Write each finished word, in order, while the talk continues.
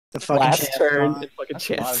The fucking Last chance turn, time. and fucking That's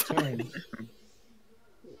a lot chance of time. turns.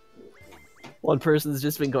 One person's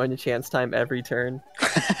just been going to chance time every turn.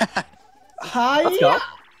 Hi. Let's go.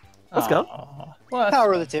 Let's go. Aw. Well, that's,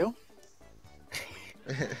 Power of the two.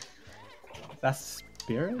 that's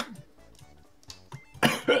spirit?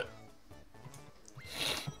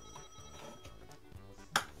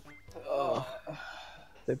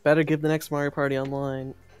 They better give the next Mario Party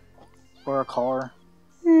online. Or a car.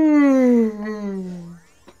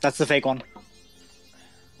 That's the fake one.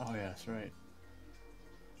 Oh yeah, that's right.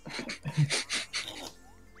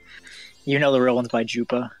 You know the real one's by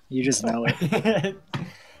Jupa. You just know it.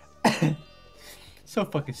 So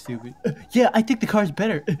fucking stupid. Yeah, I think the car's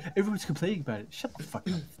better. Everyone's complaining about it. Shut the fuck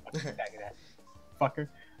up. Fucking bag of that. Fucker.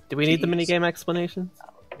 Do we need the Jeez. minigame explanations?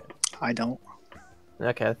 I don't.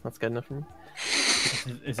 Okay, that's good enough for me.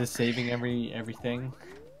 Is it saving everything?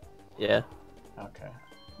 Yeah. Okay.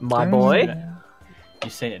 My boy? You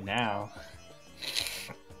say it now.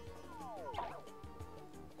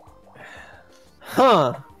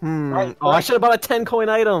 Huh. Oh, I should have bought a 10 coin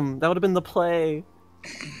item. That would have been the play.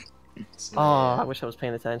 Oh, I wish I was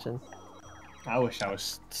paying attention. I wish I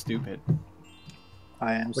was stupid.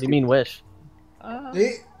 I am. What do you mean wish? Oh,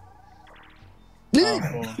 mean?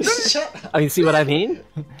 cool. Shut up. Oh, you see what I mean?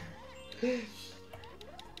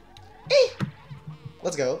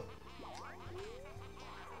 Let's go.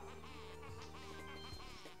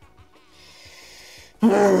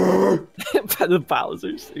 The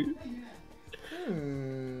Bowser suit.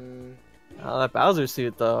 Hmm. Oh, that Bowser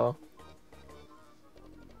suit though.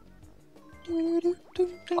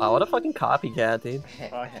 Wow, what a fucking copycat, dude.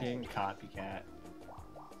 Fucking copycat.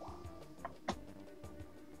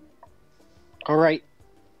 All right.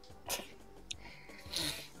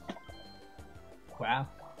 Wow.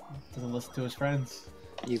 Doesn't listen to his friends.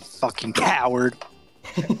 You fucking coward.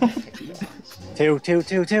 Two.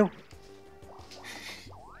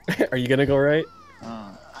 Are you gonna go right?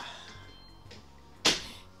 Are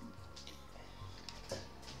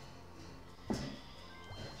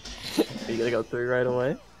you gonna go 3 right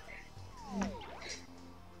away?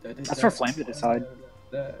 That's for Flame to decide.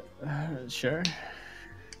 Sure.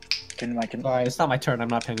 I can. Alright, it's not my turn. I'm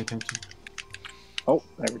not paying attention. Oh,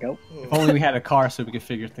 there we go. If only we had a car so we could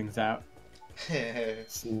figure things out.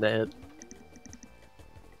 Sned.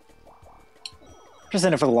 Just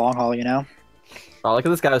in it for the long haul, you know. Oh, look at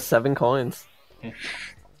this guy with 7 coins.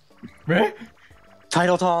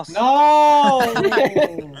 Title toss. No!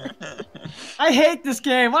 I hate this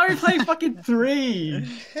game. Why are we playing fucking 3?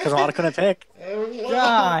 Because Mada couldn't pick.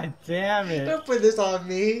 God damn it. Don't put this on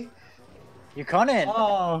me. You couldn't.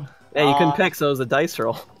 Oh. Yeah, you couldn't pick, so it was a dice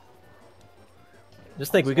roll.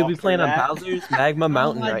 Just think, we could be walk playing through on that. Bowser's Magma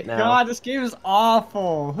Mountain Oh my right now. God, this game is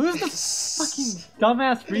awful. Who's the fucking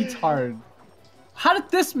dumbass retard? How did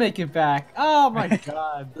this make it back? Oh my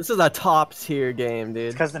God. This is a top tier game, dude.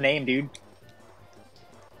 It's because the name, dude.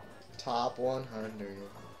 Top 100.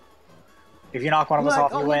 If you knock one of us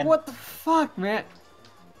off, you win. What the fuck, man?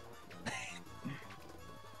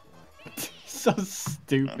 So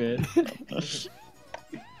stupid.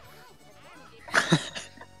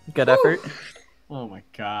 Good effort. Oh my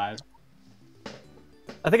God.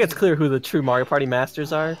 I think it's clear who the true Mario Party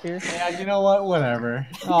masters are here. Yeah, you know what? Whatever.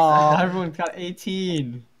 Oh, everyone's got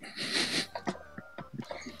 18.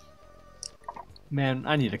 Man,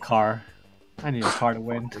 I need a car. I need a car to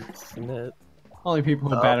win. And Only people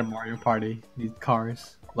who are bad at Mario Party need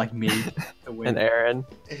cars, like me, to win. Aaron.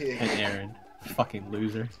 And Aaron. Fucking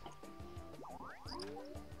loser.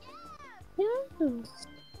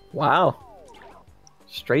 Wow.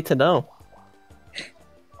 Straight to know.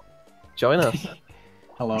 Join us.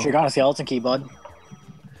 Hello. You got a skeleton key, bud.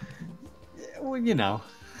 Well, you know.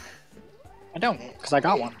 I don't, because I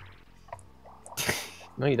got one.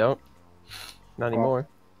 No, you don't. Not anymore.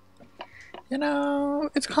 You know,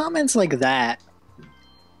 it's comments like that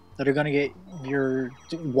that are gonna get your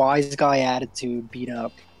wise guy attitude beat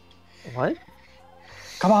up. What?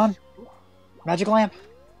 Come on, magic lamp.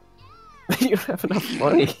 You don't have enough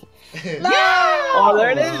money. No! Oh,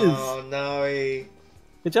 there it is. Oh, no.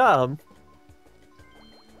 Good job.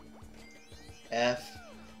 F.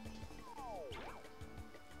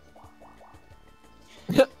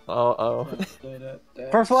 Oh.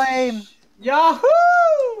 For flame.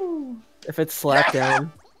 Yahoo! If it's slapped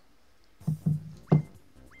down,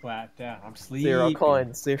 Flat down. I'm sleeping. 0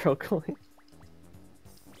 coins. 0 coins.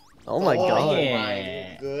 Oh my god.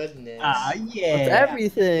 yeah. My goodness. Ah, yeah. It's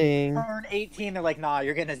everything. Turn 18, they're like, nah,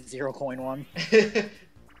 you're getting a 0 coin one.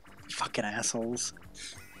 Fucking assholes.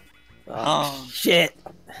 Oh, shit.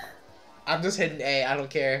 I'm just hitting A. I don't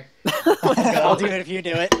care. I'll do it if you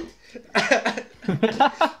do it.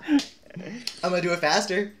 I'm gonna do it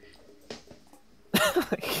faster.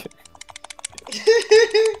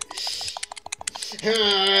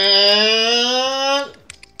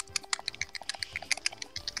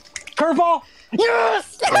 Curveball!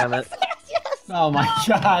 Yes! Damn it. Yes! Oh my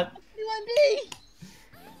god. You went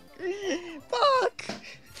me! Fuck!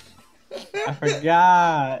 I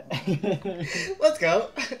forgot. Let's go.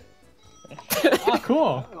 Oh,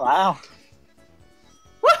 cool. Wow.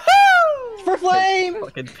 Woohoo! For flame!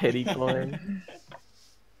 Fucking pity coin.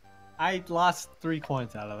 I lost 3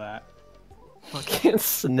 coins out of that. Fucking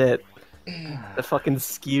snit. The fucking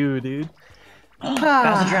skew, dude.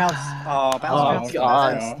 Bounce and Drowns. Oh, Bounce Oh, and Drowns.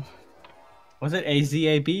 God. let's go. Was it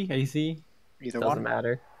AZAB? AZ? Either Doesn't one.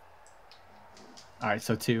 matter. Alright,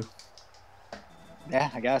 so 2.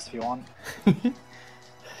 Yeah, I guess if you want.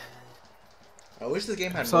 I wish this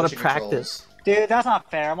game had Sort of motion practice. Dude, that's not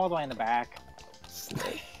fair. I'm all the way in the back.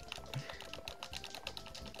 Snake.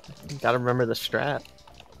 You gotta remember the strat.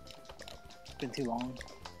 It's been too long.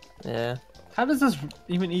 Yeah. How does this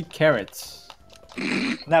even eat carrots?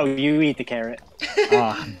 No, you eat the carrot.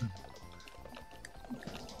 Ah.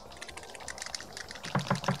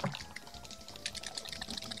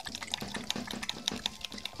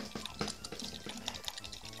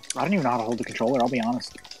 I don't even know how to hold the controller, I'll be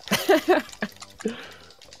honest.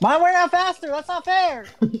 Mine went out faster! That's not fair!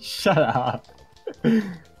 Shut up.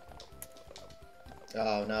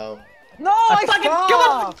 Oh no. No, I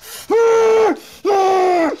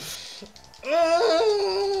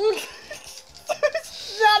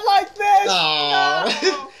Not like this!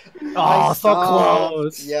 Aw. Oh, so suck.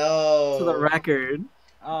 close. Yo. To the record.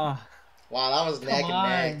 Ah. Wow, that was neck Come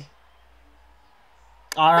and neck.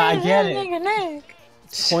 Alright, I get it.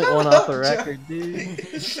 Point one off the record, dude.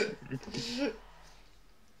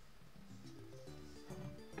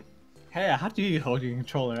 Hey, how do you hold your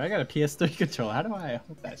controller? I got a PS3 controller. How do I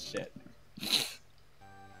hold that shit?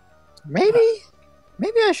 Maybe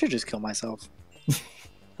I should just kill myself.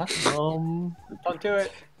 Don't do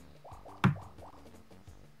it.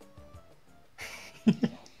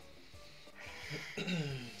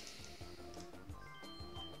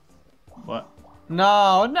 What?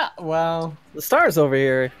 No, well, The star's over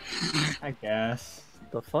here. I guess.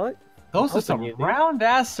 The fuck? Those are Hoping some you do. round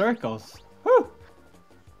ass circles. Whew.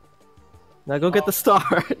 Now go get the star.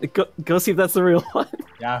 Go see if that's the real one.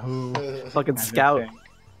 Yahoo. Fucking Kind of scout.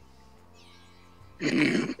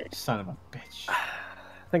 thing. Son of a bitch. I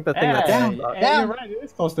think that thing Hey, that's down. hey, Down. you're right. It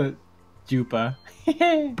is close to Jupa.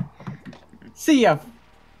 See ya.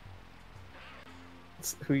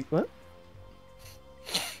 Who? What?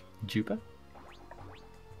 Jupa?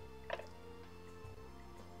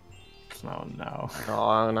 Oh no.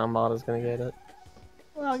 Oh, now Mada's gonna get it.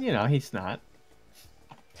 Well, you know, he's not.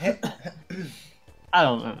 I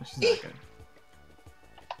don't know. She's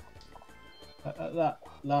not good. La.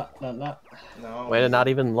 No. Way to not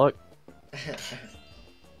even look.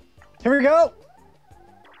 Here we go!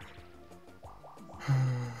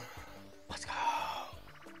 Let's go.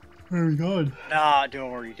 Very good. Nah, do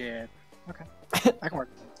what you did. Okay. I can work.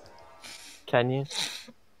 Can you?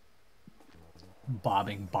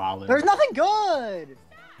 Bobbing, balling. There's nothing good!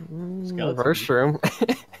 Skeleton. Reverse room.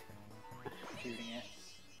 Shooting it.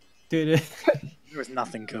 Dude, There was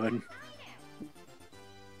nothing good.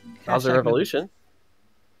 Bowser Revolution.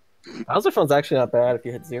 Bowser phone's actually not bad if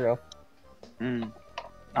you hit 0. I'm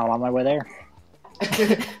on my way there.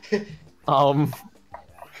 Title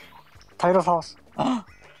Title toss.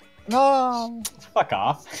 No! fuck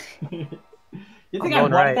off. You think I'm I going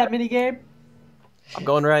won right. that mini game? I'm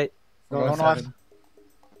going right. Going left.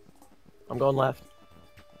 I'm going left.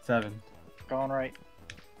 7. Going right.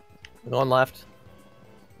 I'm going left.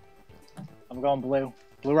 I'm going blue.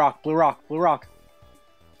 Blue rock, blue rock, blue rock.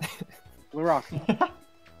 Blue rock. No!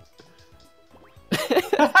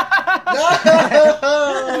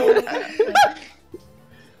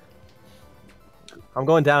 I'm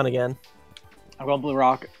going down again. I'm going blue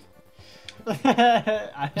rock.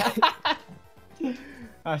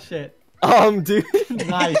 Oh shit. Dude.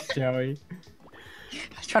 Nice, Joey.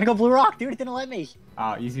 I was trying to go blue rock, dude. It didn't let me.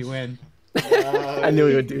 Oh, easy win. I knew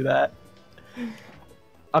he would do that.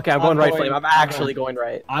 Okay, I'm going right, Flame. I'm actually going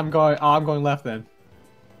right. I'm going left then.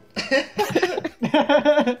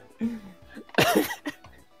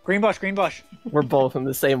 Green bush, green bush. We're both in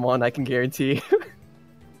the same one, I can guarantee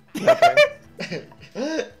you.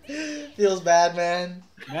 Feels bad, man.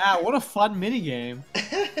 Yeah, what a fun mini game.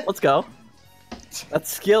 Let's go.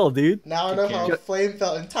 That's skill, dude. Now I know how Flame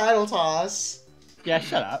felt in Title Toss. Yeah,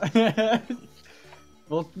 shut up.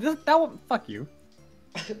 Well, that one, fuck you.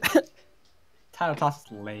 Title toss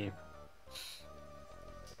is lame.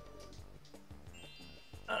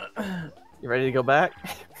 You ready to go back?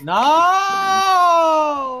 No!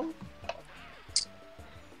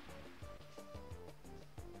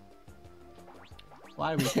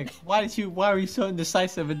 Why were you so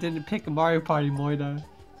indecisive and didn't pick a Mario Party, Moida?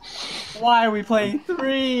 Why are we playing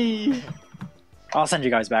 3? I'll send you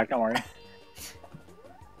guys back. Don't worry.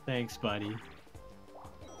 Thanks, buddy.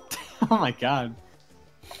 Oh my god.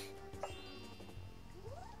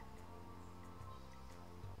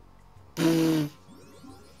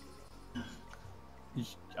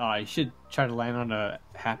 You should try to land on a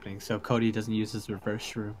happening so Cody doesn't use his reverse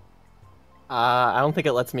shrew. I don't think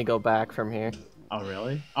it lets me go back from here. Oh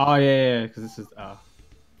really? Oh yeah, because this is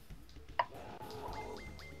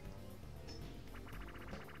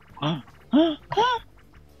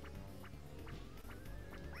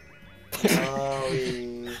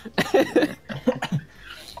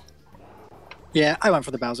Yeah, I went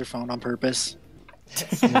for the Bowser phone on purpose.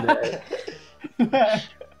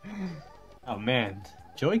 Oh man,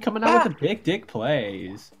 Joey coming out with the big dick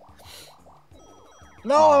plays.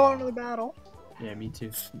 No, I want another battle. Yeah, me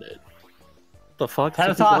too. The fuck?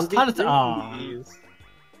 Title toss, title toss.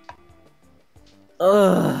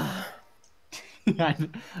 Ugh.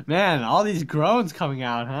 Man, all these groans coming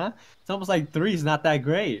out, huh? It's almost like 3's not that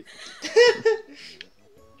great.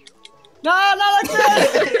 No, not like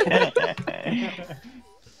that!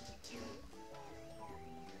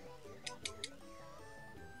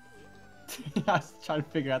 I was trying to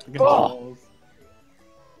figure out the controls.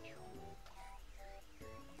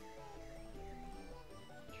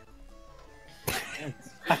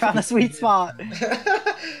 I found the sweet spot. No!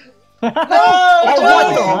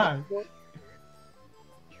 Oh, what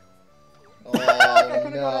Oh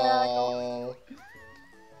no.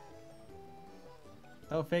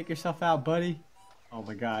 Don't fake yourself out, buddy. Oh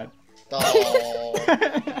my god. Oh.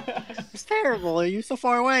 It's terrible. You're so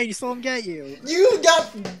far away. You saw him get you. You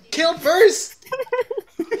got killed first!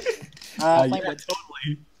 Flame Yeah, Whip.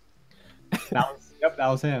 totally. That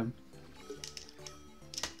was him.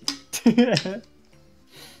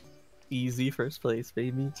 Easy first place,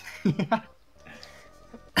 baby.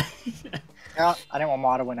 Yeah, I didn't want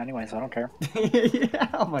Mada to win anyway, so I don't care. Yeah,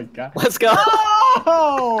 oh my god. Let's go!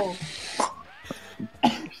 Oh!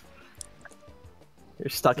 You're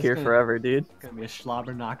stuck This is here gonna- forever, dude. It's gonna be a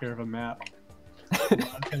slobber knocker of a map. I'm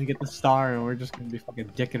gonna get the star and we're just gonna be fucking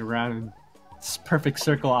dicking around in perfect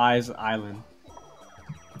circle eyes island.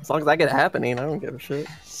 As long as I get it happening, I don't give a shit.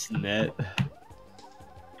 Snit.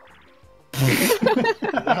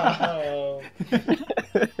 No.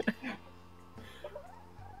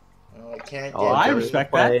 Oh, I can't Oh, get I it.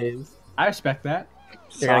 respect that. Plays. I respect that.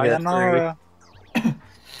 You're gonna get Sayonara.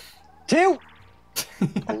 2!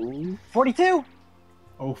 42!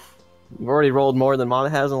 Oof. You've already rolled more than Mada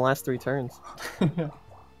has in the last 3 turns. 1,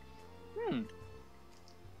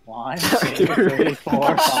 You're 2, 3, 4,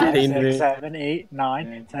 5, shitting 6, me. 7, 8,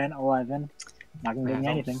 9, 10, 11. Not gonna give me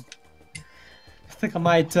anything. I think I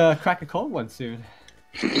might crack a cold one soon.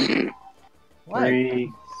 What?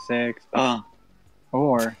 3, 6,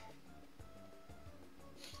 4.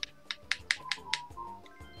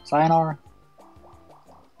 Sayonara.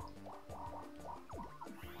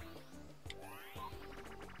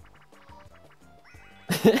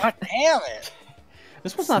 God damn it!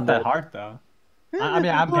 This one's not that hard though. I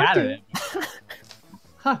mean, I'm bad at it.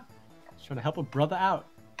 Huh. Just trying to help a brother out.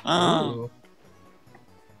 Ooh.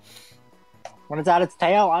 When it's at its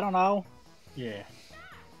tail, I don't know. Yeah.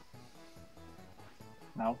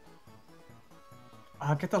 No.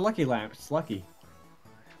 I'll get the lucky lamp. It's lucky.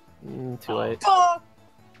 Too late. Fuck!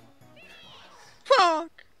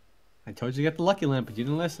 Fuck! I told you to get the lucky lamp, but you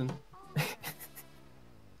didn't listen.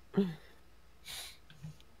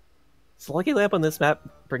 So lucky lamp on this map,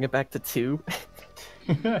 bring it back to 2.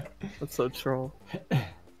 That's so troll.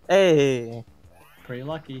 Hey! Pretty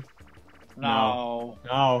lucky. No.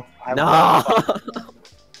 No. I No!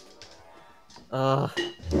 Oh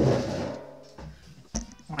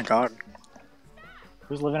my god.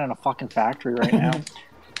 Who's living in a fucking factory right now?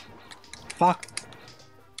 Fuck.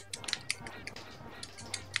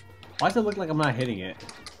 Why does it look like I'm not hitting it?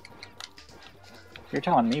 You're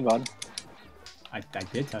telling me, bud. I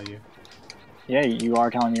did tell you. Yeah, you are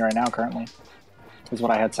telling me right now, currently. Is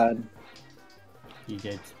what I had said. You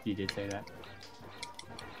did say that.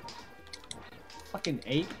 Fucking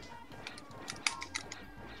 8.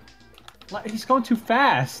 He's going too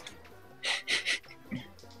fast.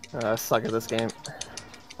 I suck at this game.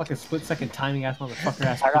 Fucking split second timing ass motherfucker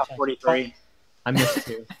ass. I got bitch ass 43. fuck. I missed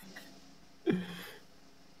 2.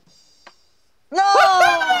 No!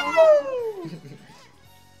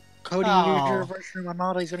 Cody, Oh. use your reverse room on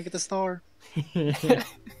Mada. He's gonna get the star. You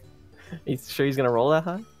sure he's gonna roll that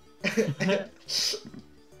high?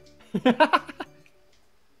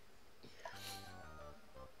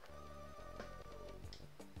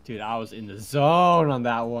 Dude, I was in the zone on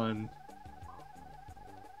that one.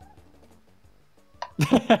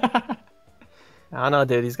 I don't know,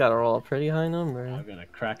 dude. He's got to roll a pretty high number. I'm gonna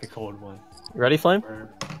crack a cold one. You ready, Flame?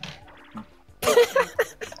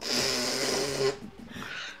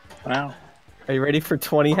 Wow. Are you ready for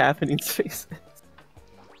 20 happening spaces?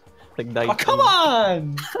 Like 19. Oh, come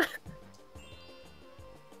on!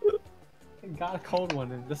 I got a cold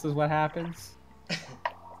one, and this is what happens.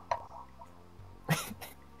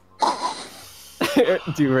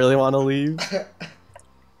 Do you really want to leave?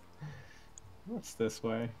 What's this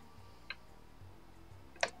way?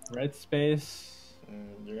 Red space.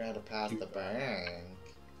 You're gonna have to pass the bank.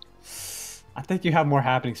 I think you have more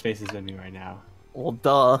happening spaces than me right now. Well,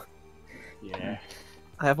 duh. Yeah.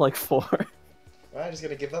 I have like 4. Well, I'm just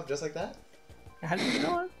gonna give up just like that? How do you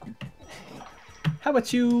know it? How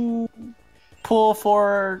about you pull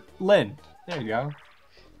for Lynn? There you go.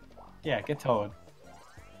 Yeah, get Toad.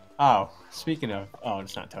 Oh, speaking of... Oh,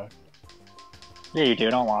 it's not Toad. Yeah, you do.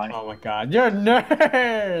 Don't lie. Oh my god, you're a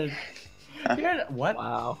nerd! You're... What?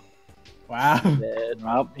 Wow. Wow. Dead.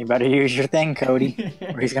 Well, you better use your thing, Cody,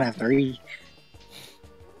 or he's gonna have 3.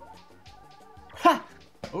 Ha!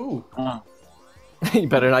 Ooh. Oh. You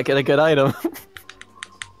better not get a good item.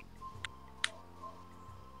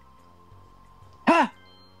 Ha!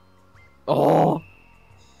 Oh.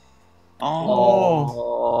 Oh.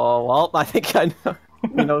 Oh. Well, I think I know.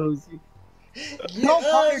 You know who's.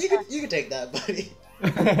 Yeah, you can take that, buddy.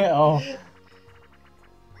 Oh.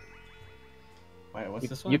 Wait, what's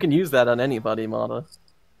this one? You can use that on anybody, Mada.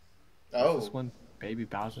 Oh. This one, Baby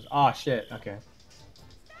Bowser's. Oh shit. Okay.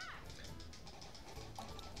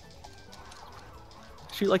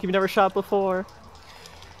 Shoot like you've never shot before.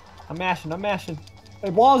 I'm mashing. I'm mashing.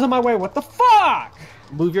 The wall's in my way. What the fuck?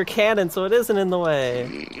 Move your cannon so it isn't in the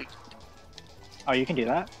way. Oh, you can do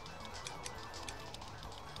that.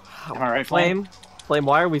 Am I right, Flame? Flame,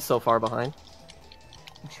 why are we so far behind?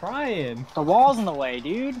 I'm trying. The wall's in the way,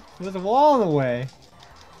 dude. There's a wall in the way.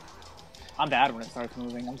 I'm bad when it starts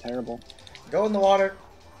moving. I'm terrible. Go in the water.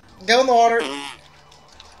 Go in the water.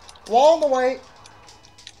 Wall in the way.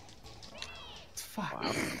 Fuck.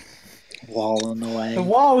 Wow. Wall in the way. The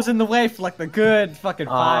wall was in the way for like the good fucking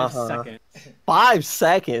 5 Uh-huh. seconds. 5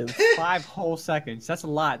 seconds? 5 whole seconds. That's a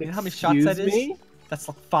lot. You know how many shots that is? Excuse me? That's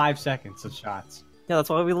like 5 seconds of shots. Yeah, that's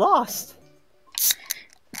why we lost.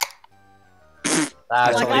 That's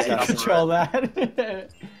Like, I always can up. control that.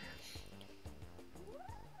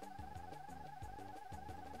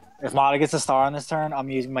 If Mada gets a star on this turn, I'm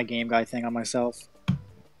using my game guy thing on myself.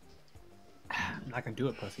 I'm not gonna do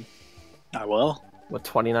it, pussy. I will. With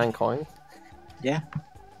 29 coins? Yeah.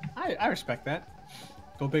 I respect that.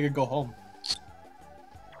 Go big or go home.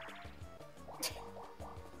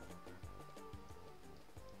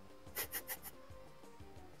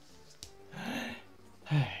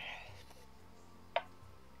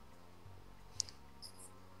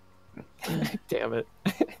 Damn it.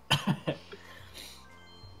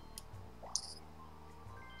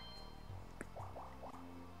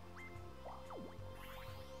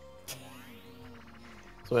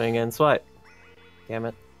 Swing and swipe. Damn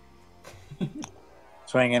it.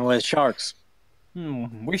 Swinging with sharks.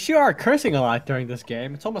 We sure are cursing a lot during this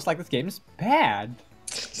game. It's almost like this game is bad.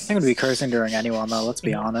 I think we'd be cursing during anyone, though. Let's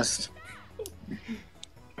be honest.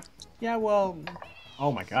 Yeah, well...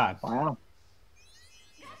 Oh my god. Wow.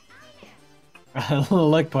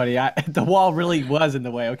 Look, buddy, the wall really was in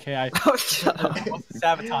the way, okay? I Oh, shut up. wasn't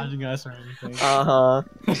sabotaging us or anything. Uh-huh.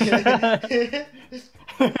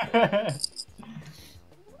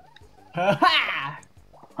 Ha!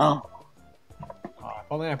 Oh. Oh, if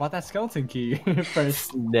only I bought that skeleton key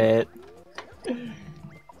first. Net.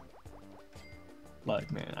 Look,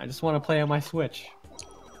 man, I just want to play on my Switch.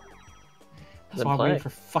 That's Then why I'm play. waiting for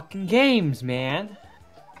fucking games, man.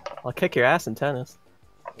 I'll kick your ass in tennis.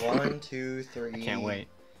 1, 2, 3. I can't wait.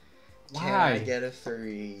 Can Why? I get a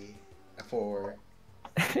 3? A 4?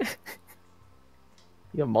 You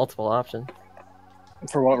have multiple options.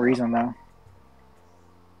 For what reason, though?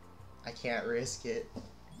 I can't risk it.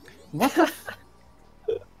 What the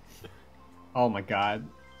Oh my god.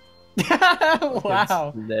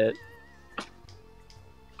 Wow. Net.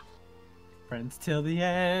 Friends till the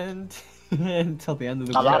end. Until the end of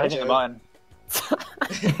the I'm not world. hitting the button.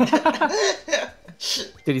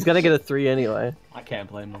 Dude, he's gonna get a 3 anyway. I can't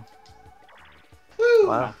blame him. Woo!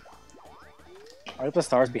 Wow. Why are the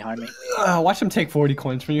stars behind me? Watch him take 40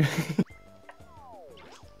 coins from you.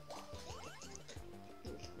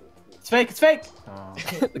 It's fake, it's fake! Oh.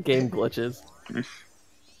 The game glitches.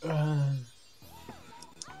 Oh,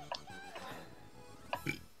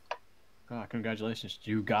 congratulations.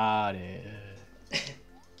 You got it.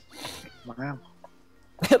 Wow.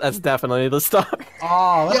 That's definitely the star.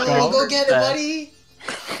 Oh, let's Yo, go get it, buddy!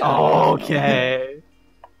 Okay.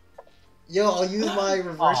 Yo, I'll use my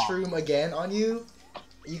reverse room again on you.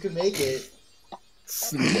 You can make it.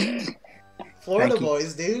 Florida Thank you.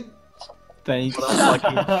 boys, dude. Thanks.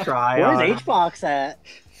 Fucking try Where's on. H-Box at?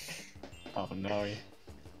 Oh no.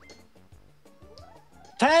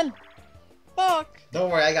 10. Fuck. Don't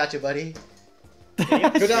worry, I got you, buddy. Go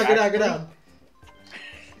Go down, go down, go down.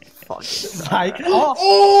 Fucking Psych. try. Oh,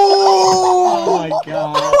 Oh! my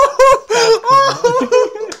god.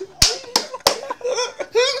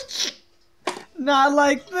 Not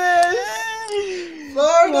like this.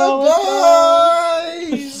 Florida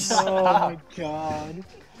boys! Oh my god.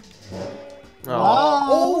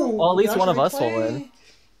 Oh. Well, at least you one of actually us will play? win.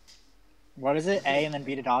 What is it? A and then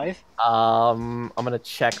B to dive? I'm gonna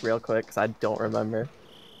check real quick because I don't remember.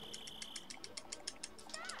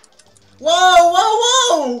 Whoa, whoa,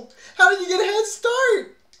 whoa! How did you get a head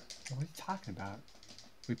start? What are you talking about?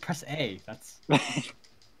 We press A. That's.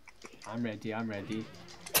 I'm ready. I'm ready.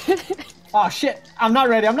 Oh shit! I'm not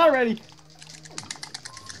ready. I'm not ready.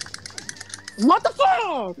 What the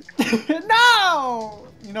fuck? No!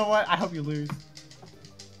 You know what? I hope you lose.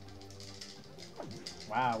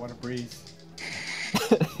 Wow, what a breeze.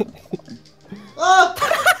 Ah!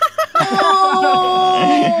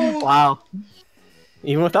 No! Wow.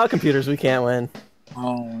 Even without computers, we can't win.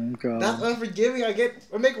 Oh my god. That's unforgiving. I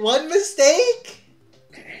make one mistake.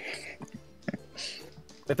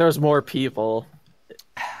 If there was more people,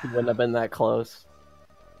 it wouldn't have been that close.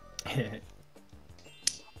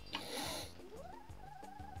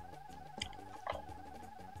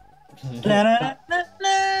 Shut up.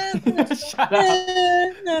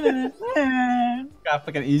 Got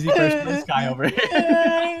fucking easy first place guy over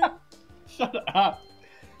here. Shut up.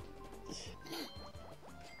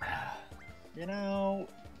 You know,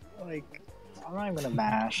 like, I'm not even gonna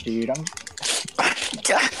mash, dude.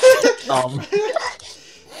 I'm.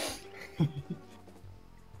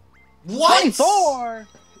 What? 24!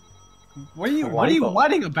 What are you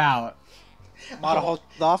whining about? Mada, hold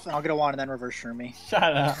off, and I'll get a wand and then reverse shroom me. Shut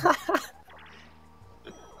up.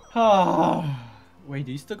 Oh. Wait,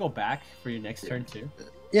 do you still go back for your next turn too?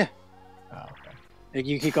 Yeah. Oh, okay. Like,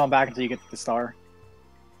 you keep going back until you get the star.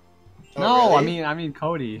 Oh, No, really? I mean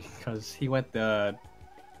Cody, because he went the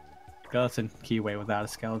skeleton key way without a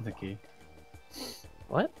skeleton key.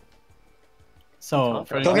 What? So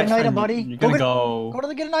for Go the get an next item, turn, buddy. You're gonna go. Go to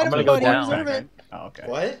the get an item, gonna from go Toad. You down. deserve it. Oh, okay.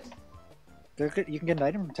 What? You can get an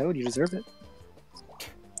item from Toad. You deserve it.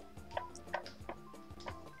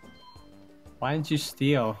 Why didn't you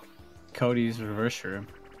steal Cody's reverse room?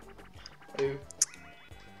 Dude.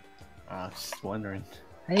 I was just wondering.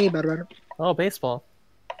 Hey, better. Oh, baseball.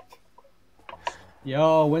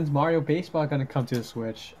 Yo, when's Mario Baseball gonna come to the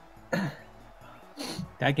Switch?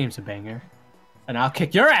 That game's a banger. And I'll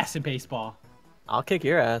kick your ass in baseball. I'll kick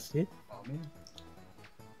your ass, dude. Oh man.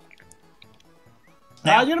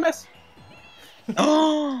 Now. You're gonna miss.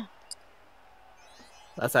 Oh!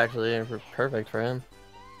 That's actually perfect for him.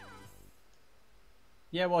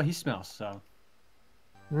 Yeah, well, he smells, so.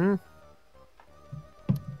 Hmm.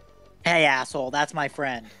 Hey, asshole. That's my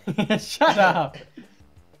friend. Shut up.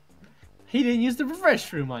 He didn't use the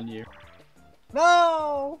reverse room on you.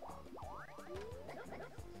 No!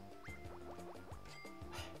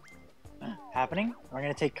 Happening? We're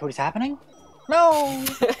gonna take Cody's happening? No!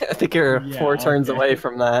 I think you're Yeah, 4 turns okay. away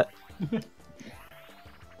from that.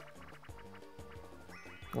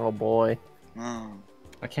 Oh boy. Mm.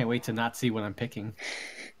 I can't wait to not see what I'm picking.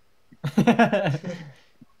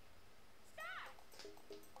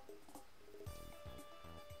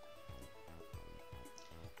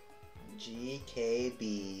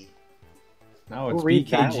 GKB. No, it's Who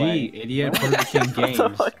reads that way? BKG, idiot. Burger King What the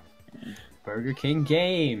Games. fuck? Burger King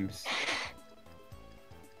Games.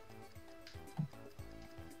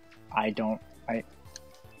 I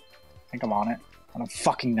think I'm on it. I don't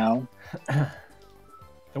fucking know.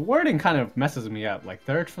 The wording kind of messes me up. Like,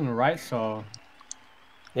 third from the right, so...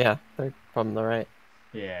 Yeah, they're from the right.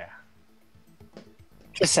 Yeah.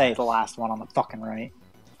 Just say the last one on the fucking right.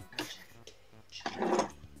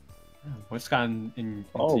 What's gotten into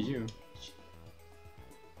Oh. you?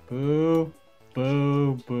 Boo.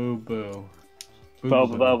 Boo, boo, boo. Boo, Bo,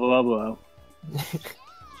 boo, bo, bo, bo,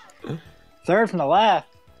 bo. Third from the left.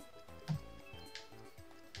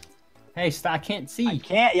 Hey, I can't see. I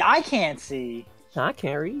can't see. I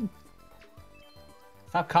can't read.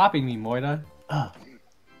 Stop copying me, Moida.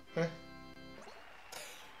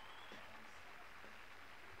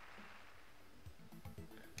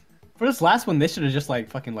 For this last one, they should have just like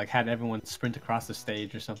fucking like had everyone sprint across the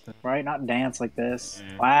stage or something. Right? Not dance like this.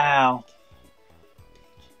 Yeah. Wow.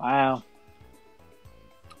 Wow.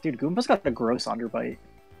 Dude, Goomba's got a gross underbite.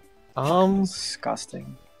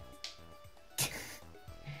 Disgusting.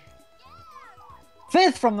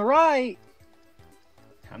 Fifth from the right!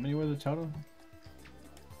 How many were the total?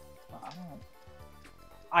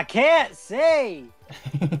 I can't see!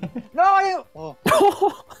 No, I do! Oh.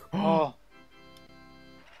 Oh.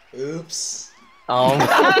 Oops. Oh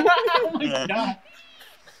my god.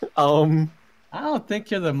 I don't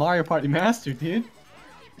think you're the Mario Party master, dude.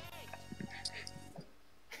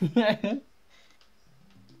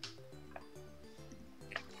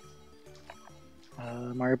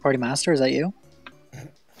 Mario Party Master, is that you?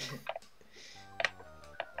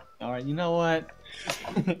 Alright, you know what?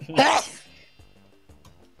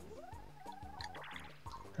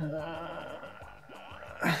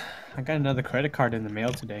 I got another credit card in the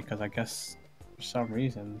mail today because I guess for some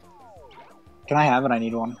reason. Can I have it? I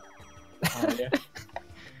need one. Oh, yeah.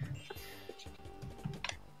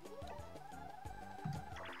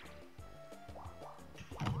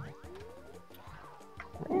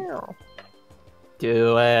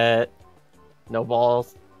 Do it. No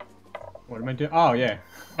balls. What am I doing? Oh, yeah.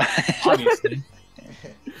 Obviously.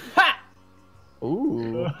 Ha!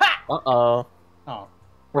 Ooh. Ha! Uh-oh. Oh.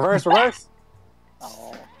 Reverse, reverse!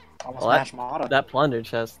 Oh, almost Well, mashed Mada. That plunder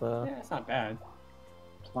chest, though. Yeah, it's not bad.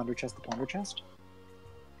 Plunder chest, the plunder chest?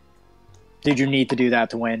 Did you need to do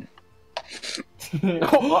that to win?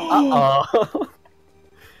 Uh-oh.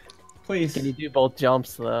 Please. Can you do both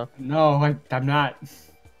jumps, though? No, I'm not.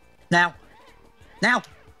 Now! Now!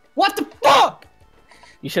 What the fuck?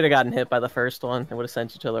 You should have gotten hit by the first one. It would have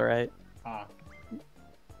sent you to the right.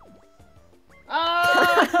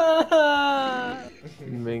 Ah.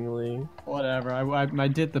 Mingling. Whatever, I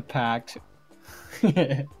did the pact.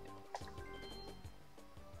 Wait,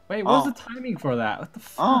 what's the timing for that? What the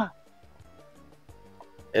fuck?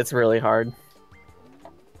 It's really hard.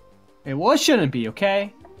 It shouldn't be,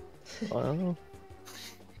 okay? Well,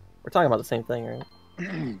 we're talking about the same thing, right?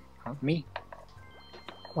 Me.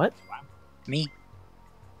 What? Me.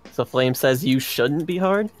 So Flame says you shouldn't be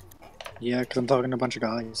hard? Yeah, because I'm talking to a bunch of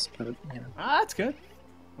guys, but, you know. Ah, that's good.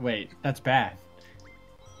 Wait, that's bad.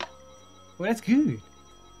 Well, that's good.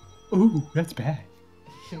 Ooh, that's bad.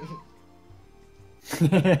 You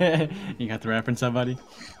got the reference, somebody?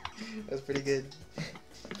 That's pretty good.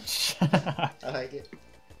 I like it.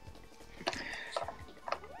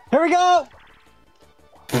 Here we go!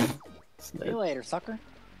 See you later, sucker.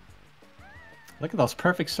 Look at those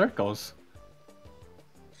perfect circles.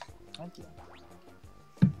 Thank you.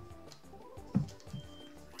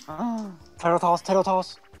 Turtle toss, turtle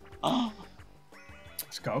toss.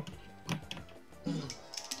 Let's go.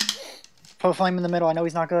 Put Flame in the middle, I know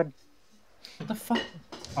he's not good. What the fuck?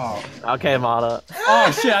 Oh. Okay, Mada.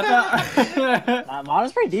 Oh shit, I thought...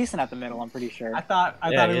 Mada's pretty decent at the middle, I'm pretty sure. I thought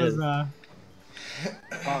it was,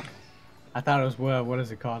 Fuck. I thought it was, what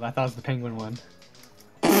is it called? I thought it was the penguin one.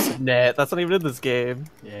 Nah, that's not even in this game.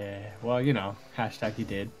 Yeah, well, you know, hashtag you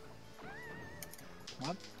did.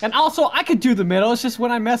 What? And also, I could do the middle, it's just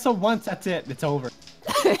when I mess up once, that's it, it's over.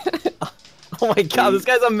 Oh my god, this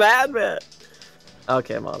guy's a madman!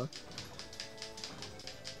 Okay, Mada.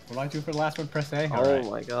 What do I do for the last one? Press A? Oh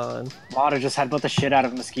my god. Mada just headbutt the shit out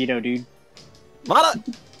of Mosquito, dude. Mada!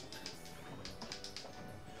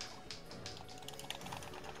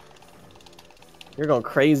 You're going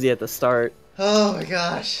crazy at the start. Oh my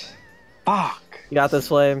gosh. Fuck. You got this,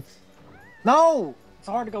 Flame. No! It's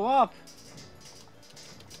hard to go up.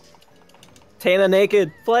 Tana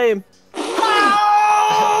naked. Flame.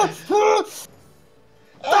 Oh, he's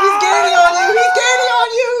gaining on you! He's gaining on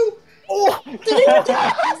you! Oh! Did he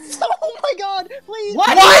yes! Oh my god! Please!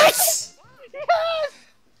 What? Yes!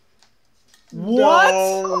 What?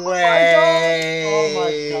 No way! Oh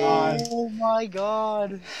my god. Oh my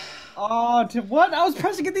god. Oh, what? I was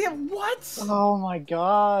pressing at the end. What? Oh my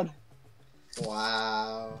god.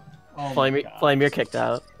 Wow. Oh Flame, my God. Flame, you're kicked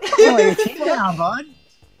out. Oh, your team down, bud.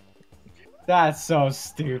 That's so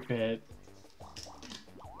stupid.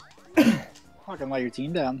 Fucking let your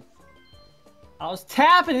team down. I was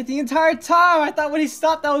tapping it the entire time. I thought when he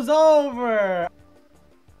stopped, that was over.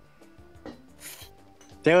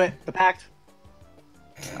 Do it. The pact.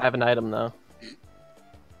 I have an item, though.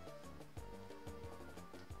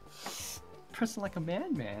 Pressing like a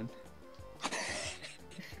madman.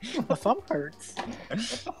 The thumb hurts.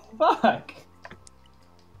 Fuck.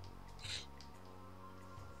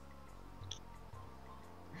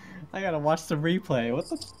 I gotta watch the replay. What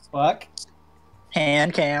the fuck?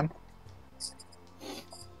 Hand cam.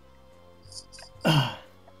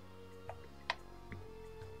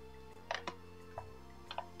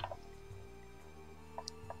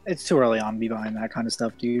 It's too early on to be buying that kind of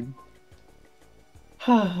stuff, dude.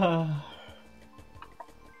 What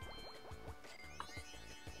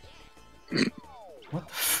the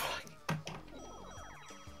fuck?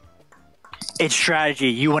 It's strategy.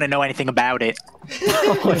 You wouldn't know anything about it.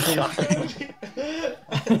 Oh my god.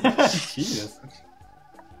 Jesus.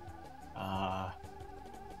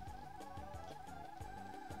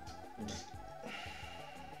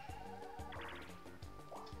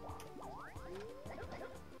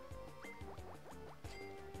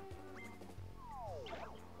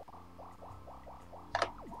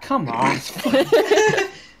 Come on.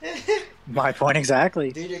 My point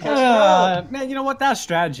exactly. Dude, you're catching up. Man, you know what? That's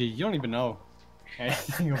strategy. You don't even know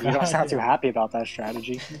anything about You don't sound it. too happy about that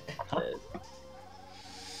strategy. Are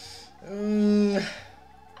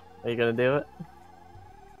you gonna do it?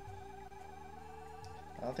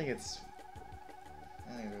 I don't think it's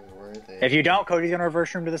worth it. If you don't, Cody's gonna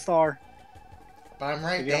reverse room to the star. But I'm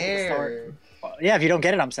right If you don't get the there. Yeah, if you don't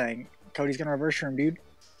get it, I'm saying Cody's gonna reverse room, dude.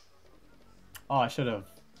 Oh, I should have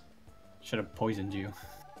poisoned you.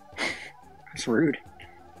 It's rude.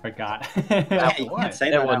 Forgot. Yeah, you can't say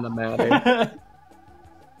It that. wouldn't have mattered.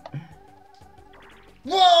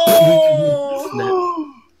 Whoa! Snap.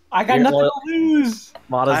 I got You're nothing loyal. to lose.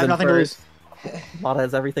 Mada's I have in nothing to first. Mada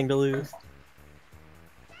has everything to lose.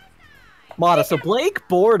 Mada, so Blake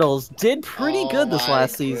Bortles did pretty good this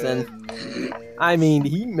last season. I mean,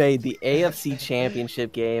 he made the AFC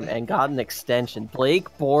Championship game and got an extension. Blake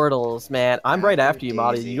Bortles, man, I'm right after you,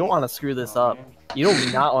 Mada. You don't want to screw this up. You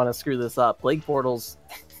do not want to screw this up. Blake Bortles.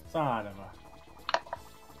 Son of a...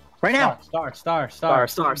 Right now. Star. I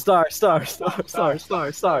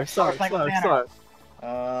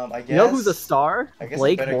guess. You know who's a star? I guess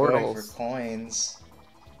Blake I better go Bortles. for coins.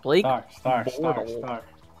 Blake Star. Bortles.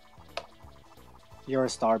 You're a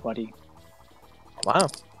star, buddy. Wow.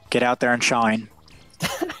 Get out there and shine.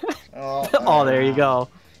 Oh, there you go.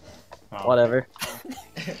 Oh. Whatever.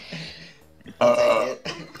 I'll take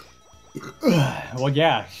it. Well,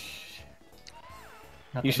 yeah.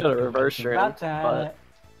 You should have reversed your About but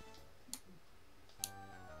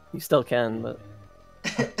you still can, but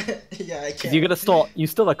Yeah, I 'cause can't. you could have you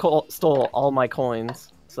still have stole all my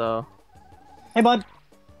coins, so Hey, bud.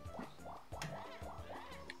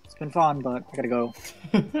 It's been fun, but I gotta go.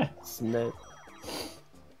 snip.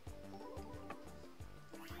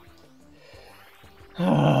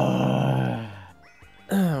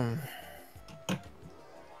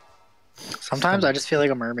 Sometimes I just feel like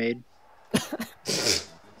a mermaid.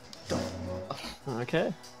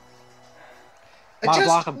 Okay. I Mada,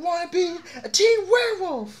 block just him. want to be a teen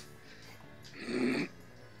werewolf.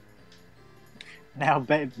 Now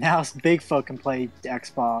Bigfoot can play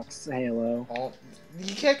Xbox, Halo. Oh,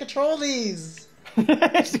 you can't control these. You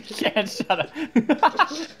can't shut up.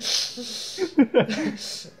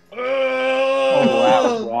 Oh, that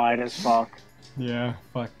was wide as fuck. Yeah,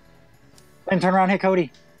 fuck. And turn around, hit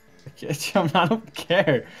Cody. I don't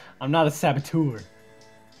care. I'm not a saboteur.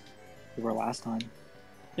 You were last time.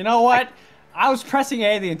 You know what? I was pressing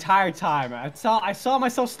A the entire time. I saw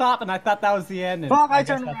myself stop, and I thought that was the end. And Fuck, I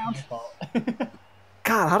guess turned that's around. my fault.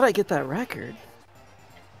 God, how did I get that record?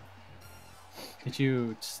 Did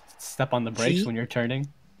you step on the brakes Pete? when you're turning?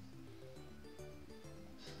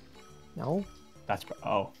 No. That's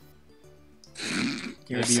oh.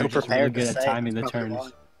 You were Maybe so you're just prepared really good to at say timing the that's probably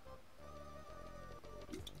turns.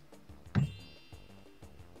 why.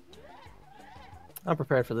 I'm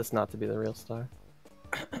prepared for this not to be the real star.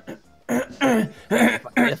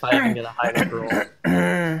 If I even get a high enough roll.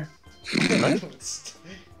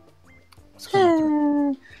 What's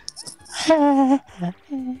coming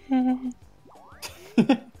through?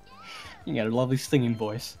 You got a lovely singing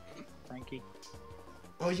voice. Frankie.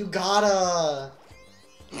 Oh, you gotta.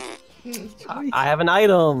 I have an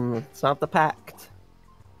item. It's not the pact.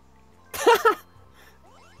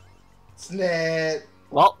 Snit.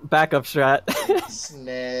 Well, backup strat.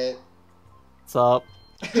 Snit. What's up?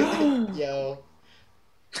 Yo.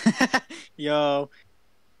 Yo.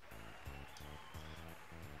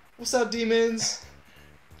 What's up, demons?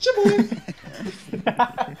 Chiboy.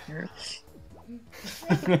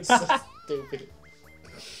 So stupid.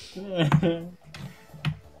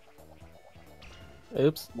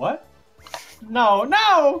 Oops. What?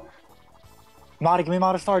 No! Mada, give me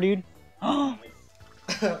Mada star, dude. Oh.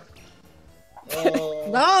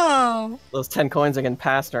 No! Those 10 coins are getting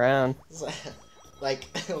passed around. Like,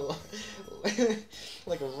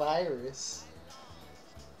 like a virus.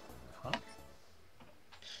 Huh?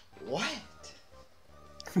 What?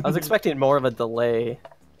 I was expecting more of a delay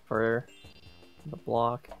for the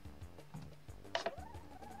block.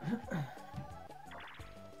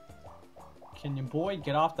 Can your boy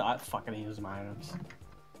get off the... fuck, I didn't use my items.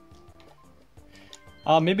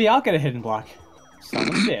 Maybe I'll get a hidden block. Son of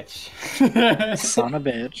a bitch. Son of a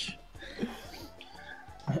bitch.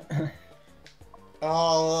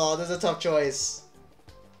 Oh, this is a tough choice.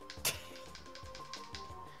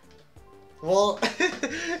 Well.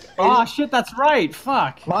 Oh shit, that's right.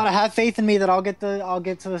 Fuck. Mada, have faith in me that I'll get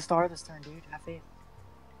to the star this turn, dude. Have faith.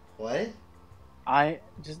 What? I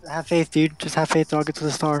just have faith, dude. Just have faith that I'll get to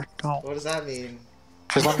the star. Don't. What does that mean?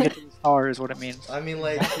 Just let me get to the star is what it means. I mean,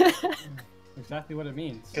 like, Exactly what it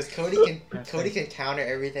means. because Cody can counter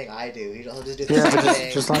everything I do. He'll just do the Yeah, same but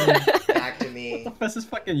thing just let me. back to me. This is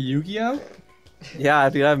fucking Yu-Gi-Oh? Yeah,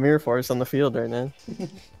 dude, I have Mirror Force on the field right now.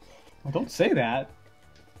 Well, don't say that.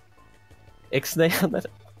 Ixnay on that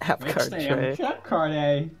app card tray. Trap card,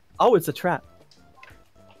 eh? Oh, it's a trap.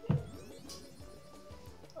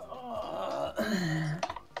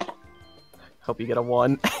 Hope you get a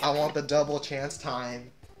 1. I want the double chance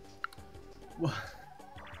time.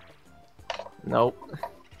 Nope.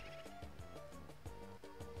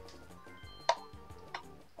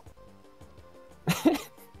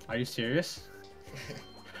 Are you serious?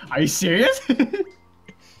 Are you serious?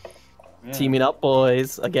 Man, Teaming up,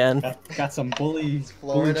 boys, again. got some bullies.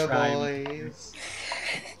 Florida bully boys.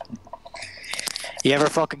 You ever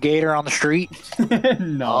fuck a gator on the street?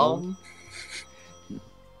 No.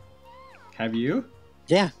 Have you?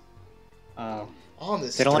 Yeah. Oh. On the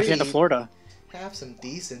They don't let you into street, Florida. Have some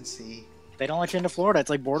decency. They don't let you into Florida. It's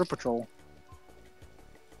like Border Patrol.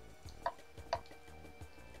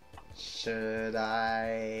 Should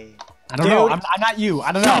I? I don't know. Dude. I'm not you.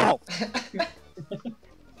 I don't know.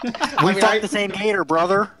 We fucked the same gator,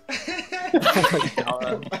 brother.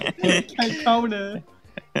 Kona.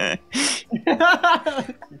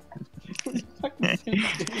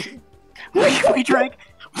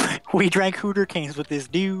 we drank Hooter Canes with this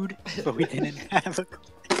dude, but we didn't have a.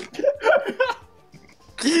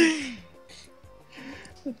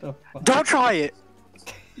 What the fuck? Don't try it.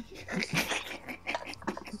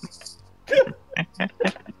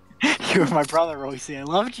 You were my brother, Royce. I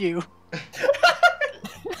loved you.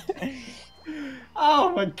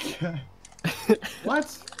 Oh my god.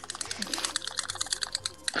 What?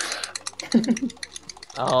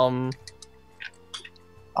 Oh,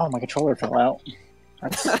 my controller fell out.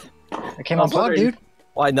 It came I was unplugged, wondering dude.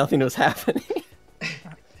 why nothing was happening.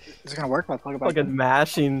 Is it gonna work if I plug it back in? Fucking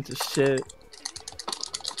mashing to shit.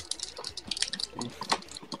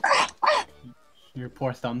 Your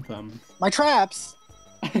poor thumb. My traps!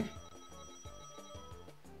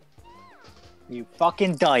 You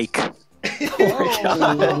fucking dyke. Oh my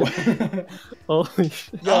god. Holy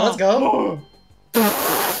shit. Yo, let's go.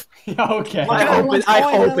 Okay. I hope Everyone's I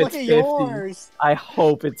going, hope look it's at 50. yours. I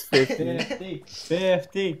hope it's 50.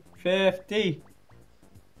 50.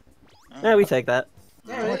 Yeah, we take that.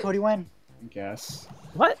 Don't let Cody win. I guess.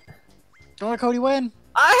 What? Don't let Cody win.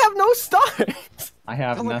 I have no stars! I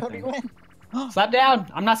have Don't let Cody nothing. win. Slap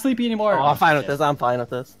down! I'm not sleepy anymore. Oh, I'm fine with this. I'm fine with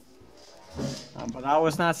this. But I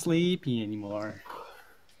was not sleepy anymore.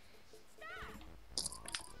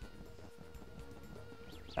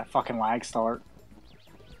 That fucking lag start.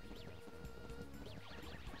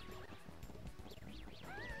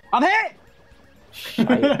 I'm hit!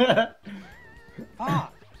 Shite.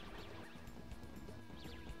 Fuck.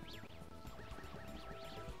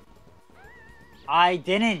 I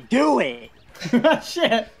didn't do it!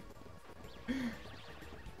 Shit!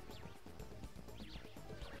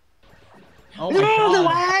 Oh my No, the god.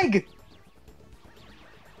 lag!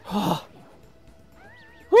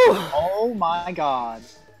 Whew. Oh my god.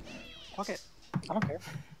 Fuck it. I don't care.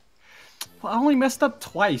 Well, I only messed up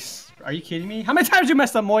twice. Are you kidding me? How many times you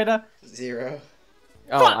messed up, Moida? 0.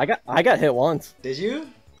 Oh, I got hit once. Did you?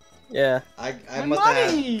 Yeah. I My must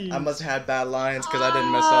money! have I must have had bad lines because I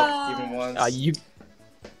didn't mess up even once.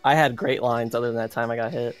 I had great lines other than that time I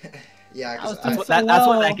got hit. Yeah, I was because doing That's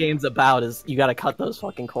what well. that game's about, is you gotta cut those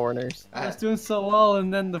fucking corners. I was doing so well,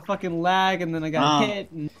 and then the fucking lag, and then I got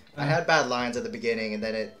hit. And... I had bad lines at the beginning, and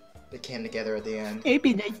then it came together at the end.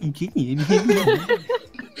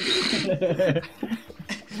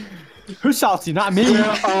 Who's salty? Not me.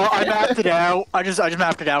 I mapped it out. I just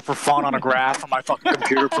mapped it out for fun on a graph on my fucking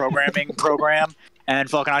computer programming program, and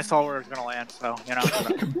fucking I saw where it was gonna land. So you know.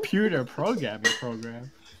 Computer programming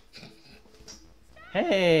program.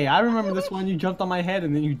 Hey, I remember this one. You jumped on my head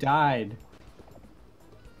and then you died.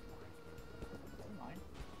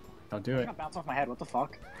 Don't do it. I bounce off my head. What the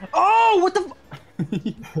fuck? Oh, what the?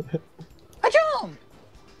 I jumped.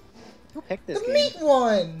 Who picked this The game? meat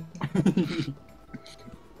one.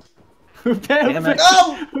 Who picked, Damn it.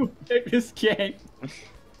 who picked this game?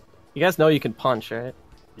 You guys know you can punch, right?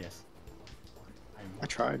 Yes. I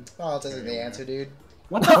tried. Oh, that's like the answer, dude.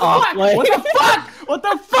 What the fuck? What the fuck? What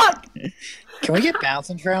the fuck? Can we get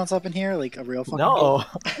bouncing rounds up in here? Like a real fucking No.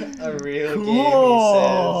 A real game, he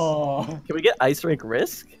Cool. Can we get Ice Rink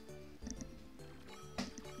Risk?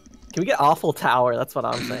 Can we get Awful Tower? That's what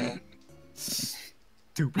I'm saying.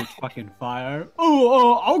 Stupid fucking fire.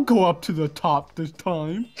 Oh, I'll go up to the top this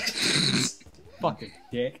time. Fucking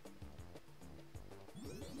dick.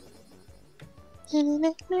 Can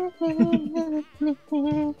you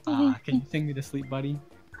sing me to sleep, buddy?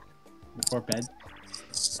 Before bed?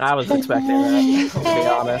 I was expecting that, to be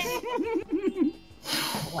honest.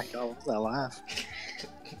 Oh my god, what's that laugh?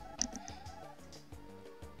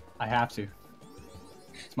 I have to.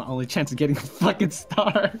 It's my only chance of getting a fucking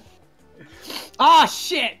star. Ah,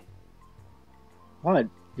 shit! What?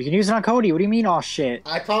 You can use it on Cody. What do you mean, oh shit?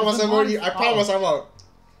 I promise I won't. I promise I won't.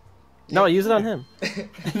 No, use it on him.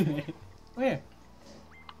 Where?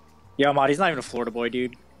 Yo, Mada, he's not even a Florida boy,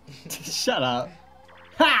 dude. Shut up.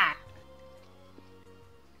 Ha!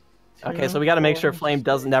 Okay, so we gotta make sure Flame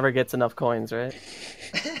never gets enough coins, right?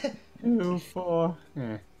 2, 4.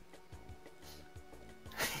 Yeah.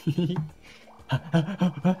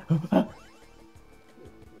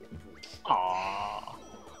 Aww.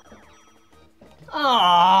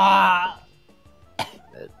 Aww.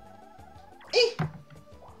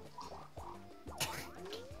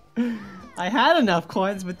 I had enough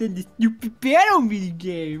coins, but then you battle me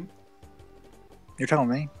game. You're telling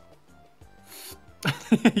me.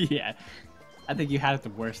 Yeah, I think you had it the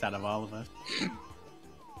worst out of all of us.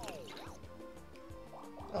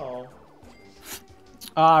 Oh.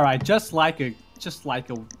 All right, just like a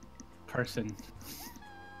person.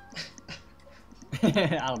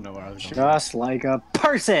 I don't know where I was going. Just like a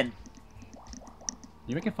person!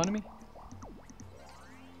 You making fun of me?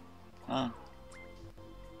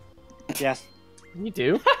 Yes. You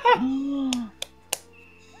do?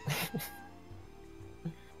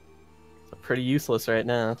 Pretty useless right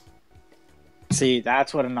now. See,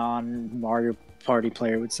 that's what a non-Mario Party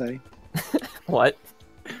player would say. What?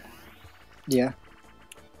 Yeah.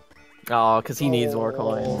 Oh, because he needs more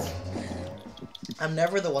coins. I'm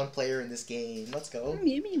never the one player in this game. Let's go. What do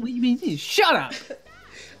you mean? Shut up!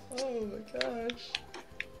 Oh my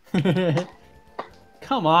gosh.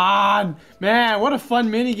 Come on! Man, what a fun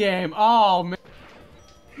minigame! Oh, man.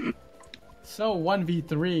 So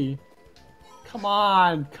 1v3. Come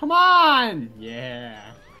on! Come on! Yeah.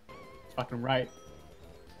 Fucking right.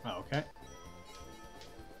 Oh, okay.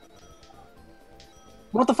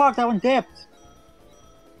 What the fuck? That one dipped!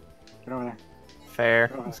 Get over there.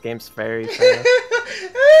 Fair. This game's very fair.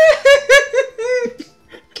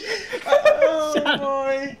 Oh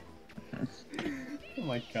boy. Oh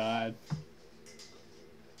my god.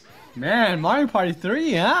 Man, Mario Party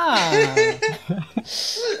 3, huh?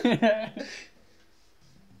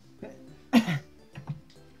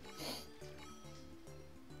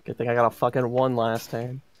 Good thing I got a fucking 1 last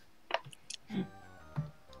turn.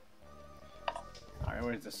 Alright,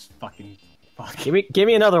 where's this fucking fuck? Give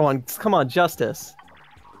me another one. Come on, Justice.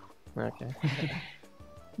 Okay.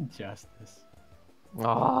 Justice.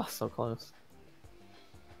 Oh, so close.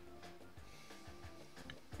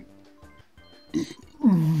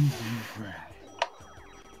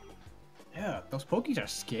 Yeah, those Pokies are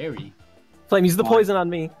scary. Flame, use the poison on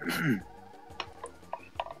me.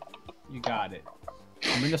 You got it.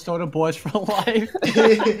 Minnesota boys for life.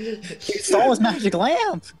 He stole his magic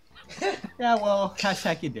lamp! Yeah, well,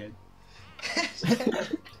 hashtag you did.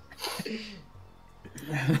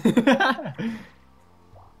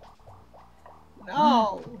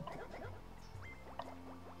 No.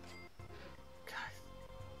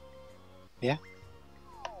 Yeah.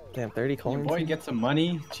 Damn, 30 Your coins. boy get some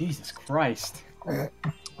money. Jesus Christ.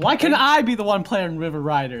 Why can I be the one playing River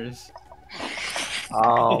Riders?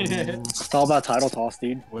 It's all about title toss,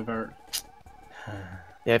 dude. River.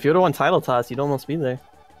 Yeah, if you would've won title toss, you'd almost be there.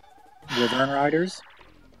 Wyvern Riders.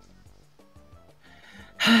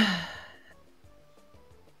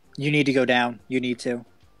 You need to go down. You need to.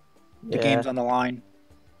 The Yeah. game's on the line.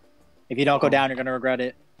 If you don't go down, you're gonna regret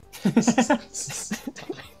it.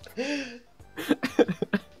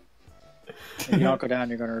 If you don't go down,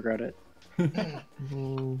 you're gonna regret it.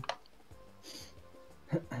 Mm.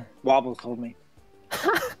 Wobble told me.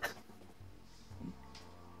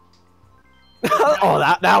 Oh,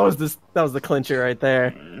 that was the clincher right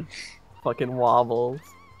there. Fucking wobbles.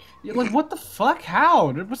 Yeah, like, what the fuck?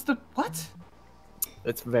 How? What's the what?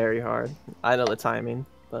 It's very hard. I know the timing,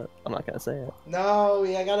 but I'm not gonna say it. No,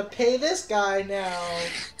 I gotta pay this guy now.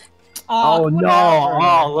 Oh no! whatever.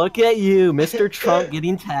 Oh, look at you, Mr. Trump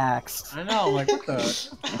getting taxed. I know, like, what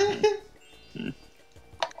the?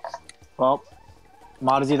 Well,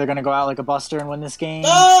 Mada's either gonna go out like a buster and win this game,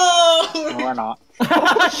 No! or not.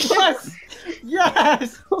 Yes!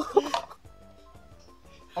 Yes!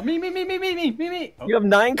 Oh, me. Oh. You have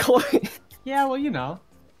 9 coins. Yeah, well, you know.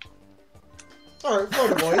 Alright,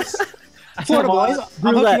 Florida boys. Florida boys,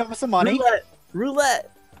 I'm hooking up with some money. Roulette.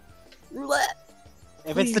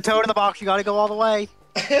 If it's the toad in the box, you gotta go all the way.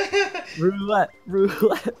 Roulette.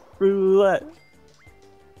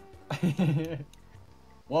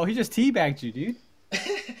 Well, he just teabagged you, dude.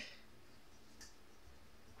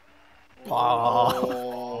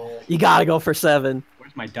 Oh. You gotta go for 7.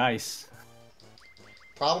 Where's my dice?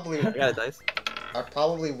 Probably. I got a dice. I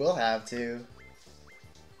probably will have to.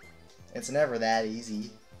 It's never that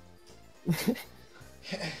easy.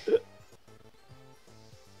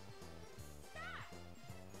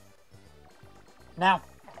 Now.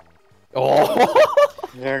 Oh.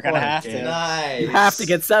 You're gonna What a have dick. to. Nice. You have to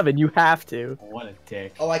get 7. You have to. What a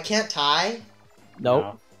dick. Oh, I can't tie?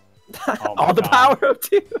 Nope. Oh my All the God. power of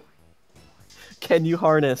 2. Can you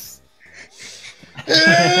harness?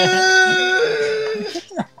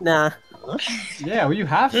 Nah. Yeah, well, you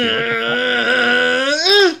have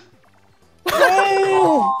to.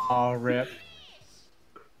 Oh, rip.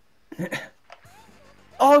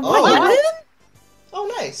 Oh, Oh, wait, you what? did?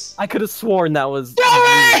 Oh, nice. I could have sworn that was.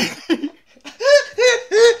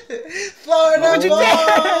 Florida What'd you boys! do?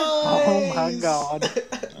 Oh my God.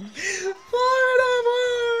 Florida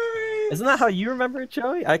boys! Isn't that how you remember it,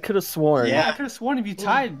 Joey? I could have sworn. Yeah, Yeah. I could have sworn if you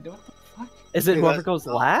tied. What the fuck? Is it It whoever was- goes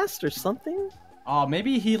last or something? Oh,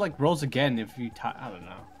 maybe he like rolls again if you tie. I don't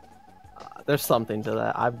know. There's something to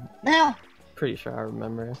that. I'm Now. pretty sure I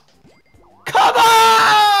remember. Come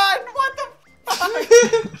on! What the fuck?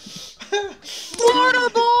 Florida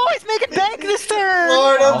boys making bank this turn.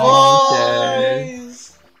 Florida Okay.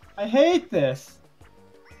 boys! I hate this.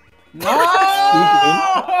 No!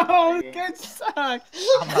 It sucks.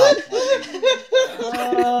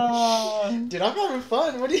 Dude, I'm having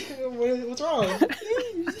fun. What's wrong?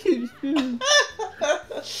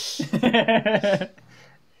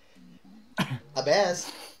 A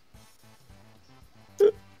bass.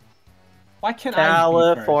 Why can't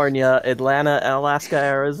California, Atlanta, Alaska,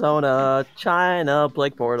 Arizona, China,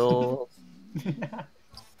 Blake Bortles. I be first?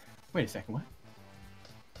 Wait a second, what?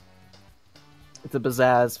 It's a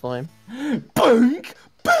pizzazz flame. Bunk!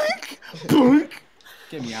 Bunk! Bunk!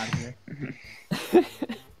 Get me out of here.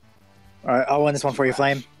 All right, I'll win this one for you,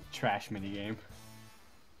 Flame. Trash minigame.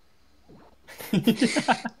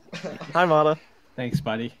 Hi, Mada. Thanks,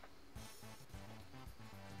 buddy.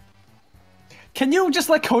 Can you just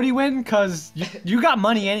let Cody win? Cause you got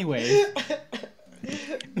money anyways.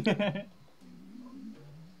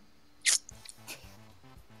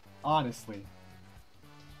 Honestly.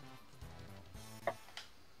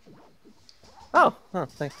 Oh,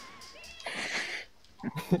 thanks.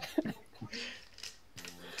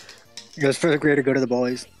 It goes for the greater good of the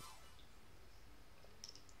boys.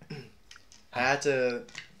 I had to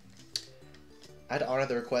honor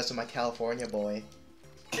the request of my California boy.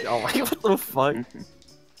 Oh my god, what the fuck?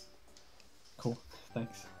 Cool.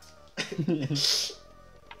 Thanks.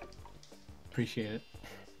 Appreciate it.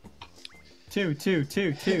 Two.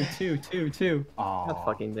 Aw. God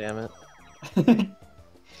fucking damn it.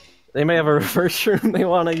 They may have a reverse room they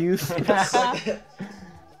want to use.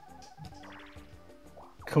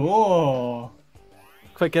 Cool.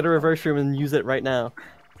 Quick, get a reverse room and use it right now.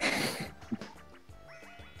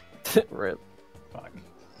 Rip. Fuck.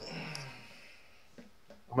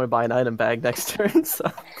 I'm gonna buy an item bag next turn, so...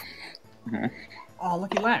 Oh,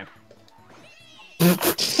 lucky lamp.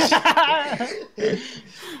 I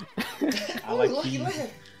like Lucky keys. land.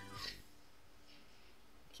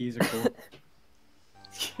 Keys are cool.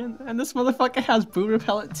 And this motherfucker has boo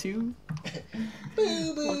repellent too?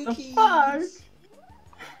 Boo boo What the keys. fuck?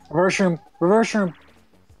 Reverse room. Reverse room.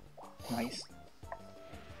 Nice.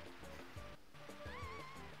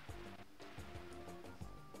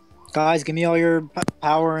 Guys, give me all your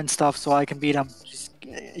power and stuff so I can beat him.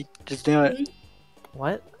 Just do it.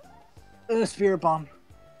 What? Spirit bomb.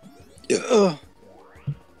 Ugh.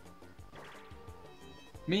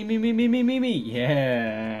 Me.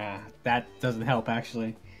 Yeah. That doesn't help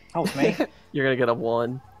actually. Help me. You're gonna get a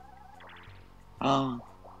 1. Oh.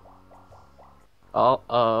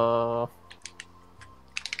 Uh-oh.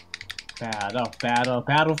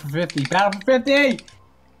 Battle for 50. Battle for 50!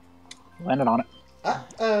 Landed on it.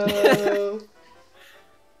 Uh-oh.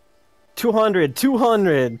 200!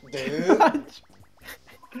 Dude.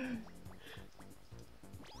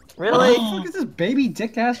 Really? Look at this baby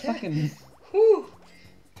dick ass fucking Whew.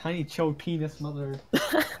 tiny chode penis mother.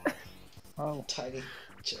 Oh. Tiny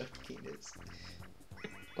joke penis.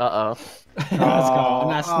 Uh-oh. Let's go. I'm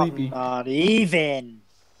not sleepy. Not even.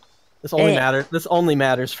 This only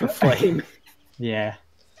matters for Flame. Yeah.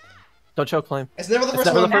 Don't choke Flame. It's never the It's first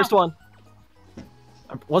never one. the first one.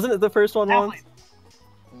 Wasn't it the first one Now, once?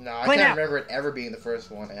 No, I Play can't now. remember it ever being the first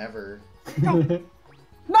one ever. No!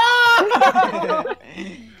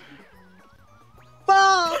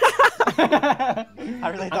 Fuck! I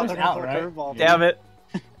really thought they were out, going right? for a curveball. Damn it.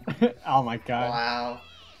 Oh my god. Wow.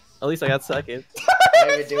 At least I got second. I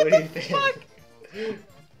didn't even do anything.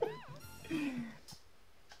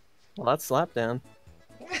 Well, that's slap down.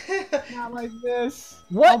 Not like this.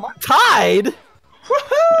 What? Tied?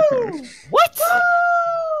 Woohoo! What?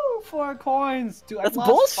 Woo! 4 coins. Dude, That's I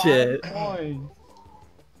lost bullshit. 5 coins.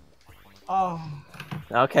 Oh.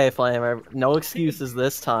 Okay, Flame. No excuses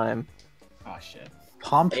this time. Oh shit.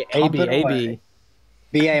 Pump, A pump B, it A away.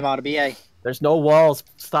 B. BA, Mada, BA. There's no walls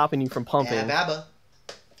stopping you from pumping. Yeah, Baba.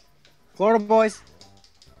 Florida boys.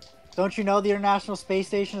 Don't you know the International Space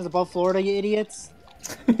Station is above Florida, you idiots?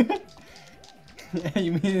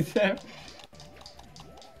 You mean it's there?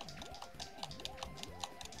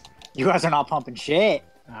 You guys are not pumping shit.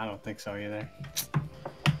 I don't think so either.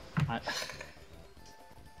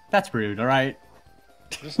 That's rude, alright?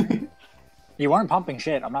 You weren't pumping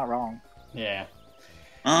shit, I'm not wrong. Yeah.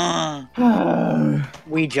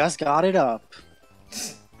 We just got it up.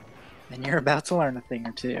 And you're about to learn a thing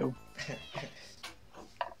or two.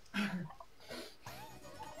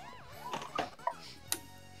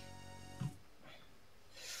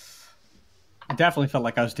 I definitely felt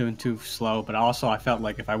like I was doing too slow, but also I felt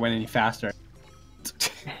like if I went any faster...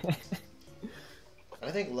 I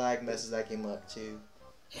think lag messes that game up too.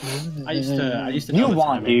 I used to You know the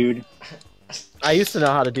won, timing. dude. I used to know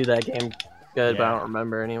how to do that game good, but I Yeah. don't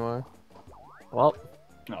remember anymore. Well,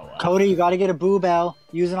 Oh, wow. Cody, you gotta get a boo bell,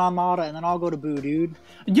 use it on Mada, and then I'll go to boo, dude.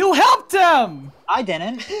 You helped him! I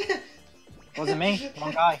didn't. Wasn't me.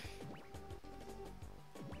 Wrong guy.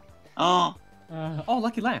 Oh. Oh,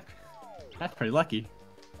 lucky lamp. That's pretty lucky.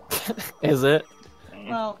 is it?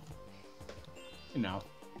 Well, you know.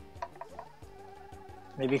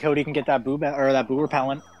 Maybe Cody can get that boo bell or that boo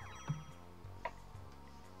repellent.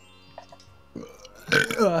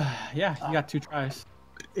 Yeah, you got 2 tries.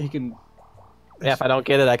 He can. Yeah, if I don't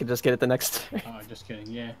get it, I can just get it the next turn. Oh, just kidding.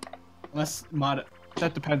 Yeah. Unless Mada.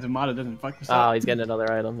 That depends if Mada doesn't fuck this Oh, up. he's getting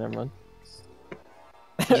another item. Never mind.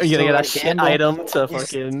 You Are you still gonna get a gotta shit gamble. item to You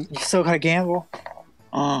fucking... You still gotta gamble.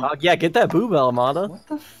 Oh, yeah, get that boo bell, Mada. What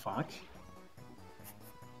the fuck?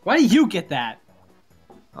 Why do you get that?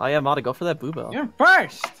 Oh yeah, Mada, go for that boo bell. You're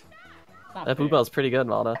first! Not That boo fair. bell's pretty good,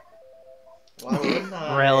 Mada. Why wouldn't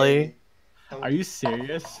I? Really? Are you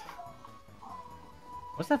serious?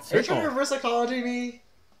 What's that Are you trying to circle? reverse psychology me?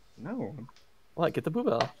 No. What? Get the boo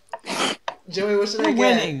bell. Joey, what should I You're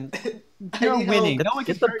get? winning. I You're need winning. help. No one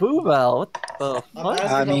can Get the hurt boo bell. What the I'm fuck? asking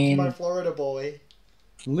I help mean- from my Florida boy.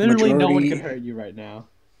 you. Literally no one Majority- can hurt you right now.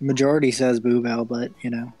 Majority says boo bell, but you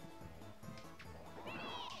know.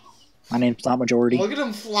 My name's not majority. Look at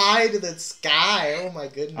him fly to the sky. Oh my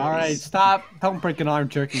goodness. Alright, stop. Don't break an arm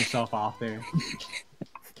jerking yourself off there.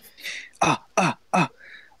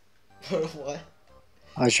 What?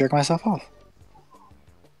 I was jerking myself off.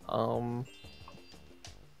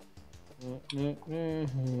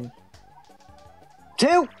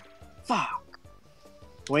 Two! Fuck!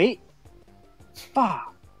 Wait.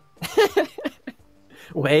 Fuck!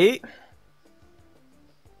 Wait.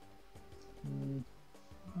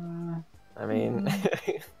 Uh, I mean...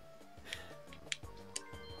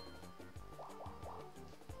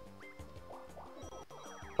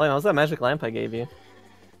 Flame, how's that magic lamp I gave you?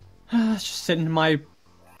 It's just sitting in my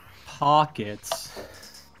pockets.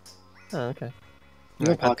 Oh, okay. You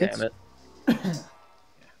have God pockets? damn it.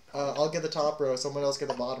 I'll get the top row. Someone else get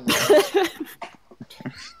the bottom row.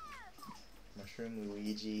 Mushroom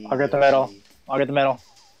Luigi. I'll get the Yoshi. middle. I'll get the middle.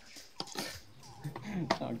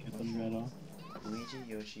 I'll get the middle. Luigi,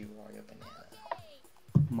 Yoshi, Wario, banana.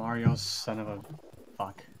 Mario, son of a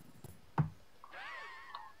fuck.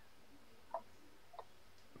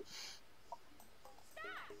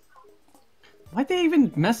 Why'd they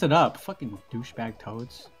even mess it up? Fucking douchebag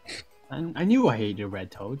toads. I knew I hated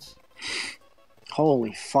red toads.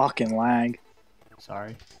 Holy fucking lag.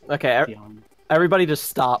 Sorry. Okay, Dion. everybody just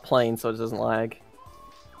stop playing so it doesn't lag.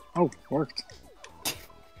 Oh, worked.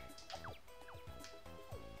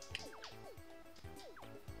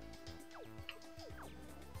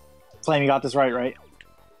 Flame, you got this right?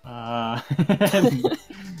 I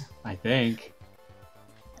think.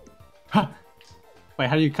 Huh. Wait,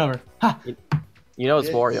 how do you cover? Ha! You know it's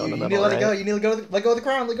Wario in the You need to middle, let it go. right? You need to let go of the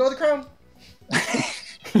crown. Let go of the crown.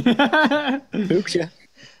 Oops, yeah.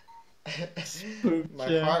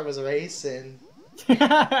 My heart was racing.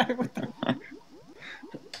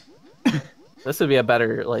 This would be a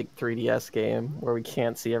better like 3DS game where we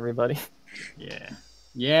can't see everybody. Yeah.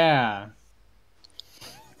 Yeah.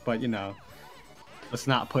 But you know, let's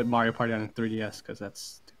not put Mario Party on a 3DS because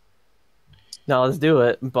that's. No, let's do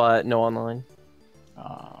it, but no online.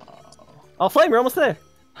 Oh, Flame, we're almost there.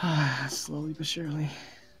 Slowly but surely.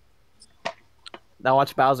 Now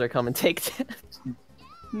watch Bowser come and take it.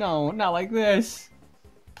 No, not like this.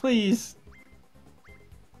 Please.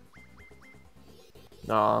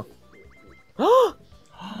 Aw.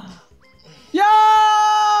 Yo!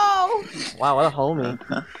 Wow, what a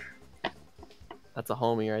homie. That's a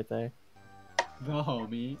homie right there. The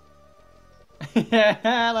homie.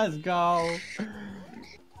 Yeah, let's go.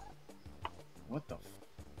 What the?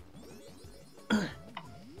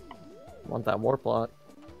 Want that warp block.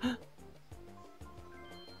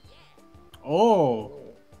 Oh.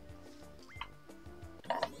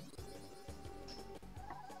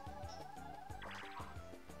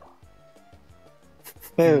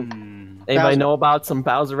 Anybody Bowser. know about some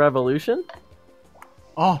Bowser Revolution?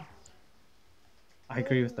 Oh. I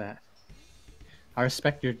agree with that. I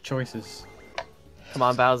respect your choices. Come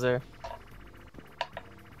on, Bowser.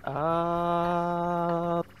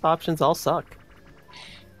 Options all suck.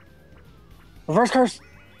 Reverse curse.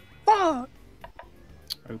 Fuck.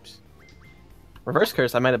 Oops. Reverse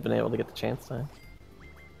curse, I might have been able to get the chance time.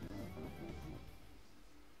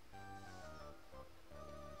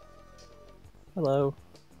 Hello.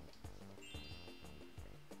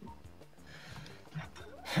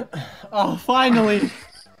 Oh, finally!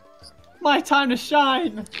 My time to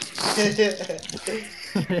shine!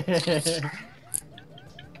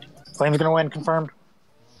 Flame's gonna win, confirmed.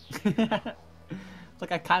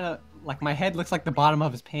 Like I kind of like my head looks like the bottom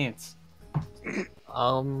of his pants.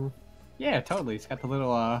 Yeah, totally. It's got the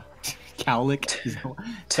little cowlick.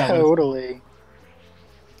 Totally.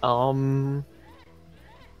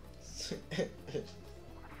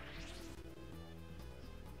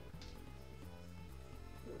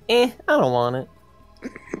 I don't want it.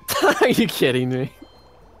 Are you kidding me?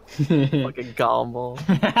 Fucking gobble.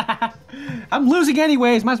 I'm losing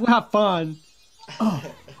anyways. Might as well have fun. Oh.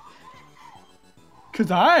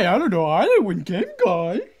 Cause I don't know. I didn't win game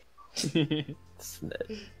guy.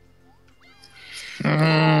 Snit.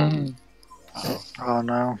 Oh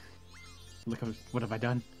no. Look, what have I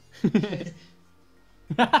done?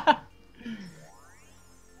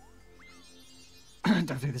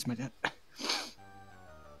 Don't do this, my dad.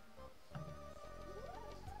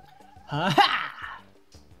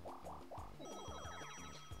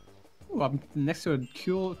 Ooh, I'm next to a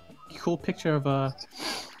cool picture of a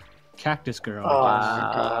cactus girl. Oh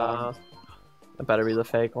my god. That better be the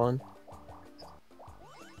fake one.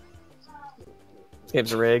 This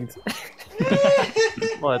game's rigged.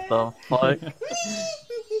 What the fuck?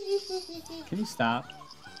 Can you stop?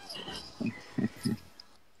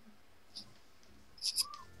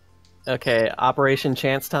 Okay, Operation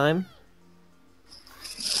Chance Time.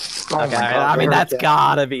 Oh Okay, my god, I mean there that's we go.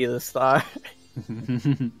 gotta be the star.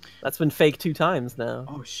 That's been fake 2 times now.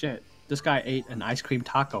 Oh shit! This guy ate an ice cream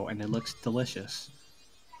taco and it looks delicious.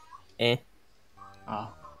 Eh.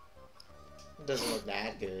 Oh. It doesn't look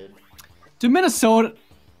that good. Do Minnesotans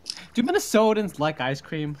like ice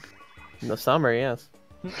cream? In the summer, yes.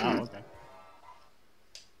 Oh, okay.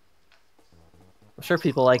 I'm sure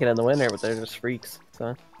people like it in the winter, but they're just freaks.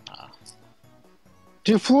 So.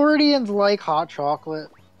 Do Floridians like hot chocolate?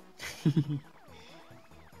 Don't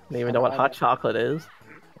even know what hot chocolate is.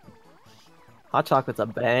 Hot chocolate's a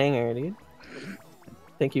banger, dude.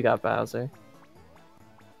 Think you got Bowser.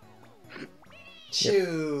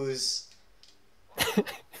 Choose.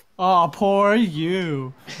 Oh, poor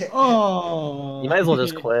you. Oh. You might as well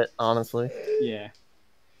just quit, honestly. Yeah.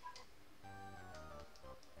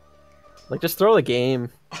 Like, just throw the game.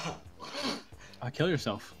 Kill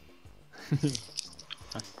yourself.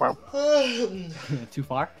 Wow. Too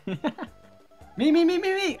far?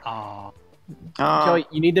 Me! Oh. Joey,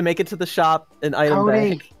 you need to make it to the shop and item Cody.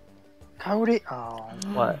 bank. Cody. Oh.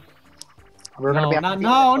 What? We're gonna be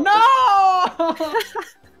No!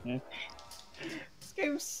 This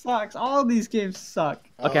game sucks. All these games suck.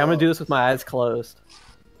 Okay, I'm gonna do this with my eyes closed.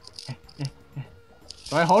 Do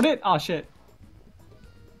I hold it? Oh shit.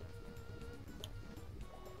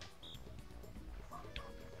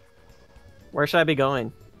 Where should I be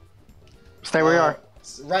going? Stay where you are.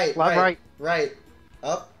 Right, Left, right.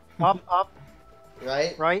 Up, Up,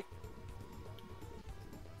 right, right.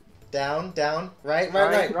 down, right.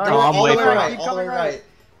 Right. Oh, I'm all the way waiting. right, Keep all the way going right.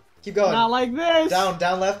 Keep going. Not like this.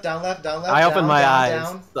 Down, left. I opened my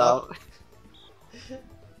eyes, so...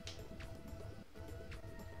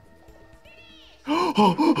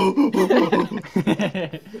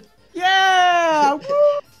 Yeah! Woo!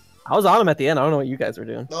 I was on him at the end. I don't know what you guys were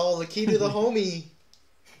doing. No, the key to the homie.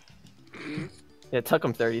 It took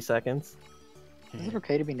him 30 seconds. Is it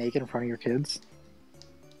okay to be naked in front of your kids?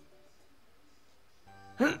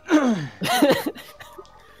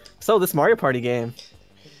 So, this Mario Party game.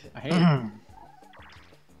 I hate it.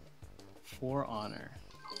 For honor.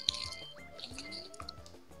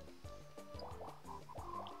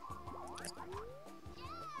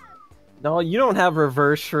 No, you don't have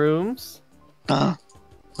reverse shrooms.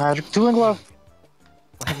 Magic tooling glove.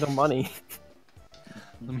 I have no money.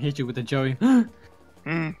 Let me hit you with the Joey. God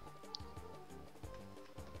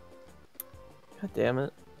damn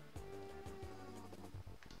it.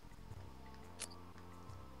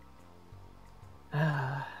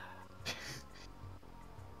 Ah.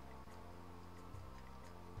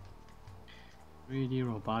 3D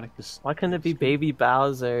robotic. Why couldn't it be Baby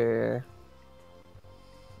Bowser?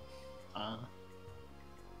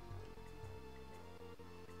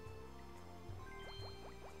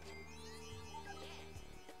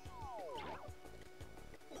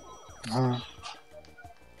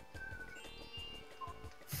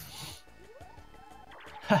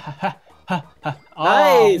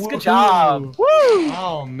 Nice! Good job! Woo!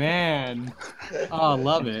 Oh man! Oh, I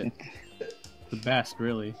love it. The best,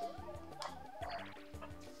 really.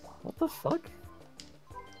 What the fuck?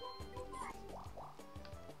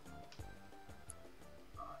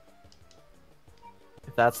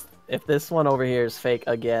 If this one over here is fake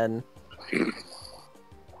again.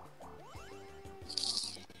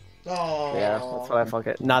 Oh. Yeah, that's why I fuck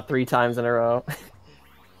it. Not 3 times in a row.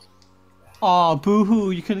 Oh,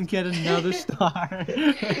 boo-hoo, you couldn't get another star.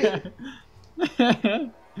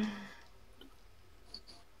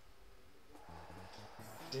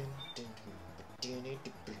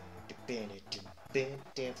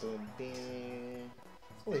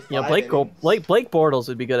 Yeah, Blake Bortles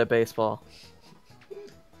would be good at baseball.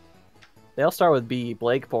 They all start with B.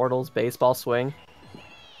 Blake Bortles, baseball swing.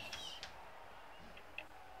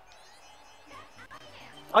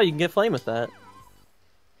 Oh, you can get flame with that.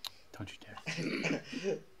 Don't you dare.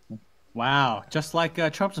 Wow, just like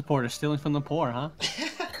Trump supporters stealing from the poor, huh?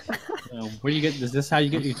 Where do you get? Is this how you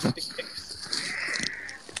get your stick picks?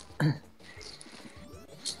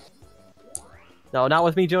 No, not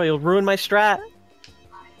with me, Joey. You'll ruin my strat.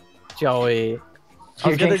 Joey.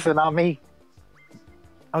 You're jinxing on me.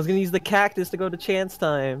 I was gonna use the cactus to go to chance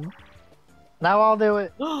time. Now I'll do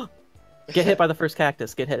it. Get hit by the first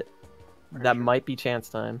cactus. Get hit. That might be chance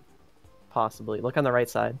time. Possibly. Look on the right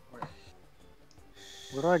side.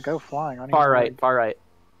 Where do I go flying? Far right. Far right.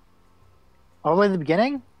 All the way to the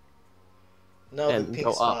beginning? No, And the pink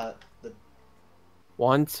go spot. up.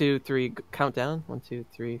 1, 2, 3. Count down. 1, 2,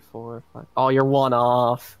 3, 4, 5. Oh, you're 1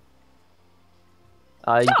 off.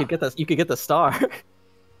 You could get this. You could get the star.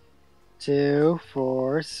 2,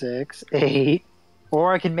 4, 6, 8.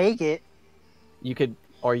 Or I can make it. You could,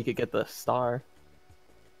 or you could get the star.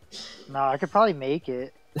 No, I could probably make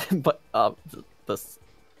it. But the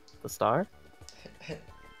star.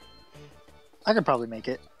 I could probably make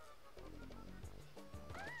it.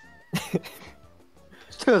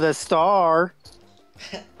 To the star.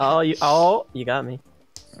 Oh, you got me.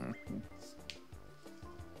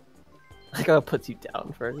 I gotta put you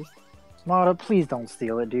down first. Mada, please don't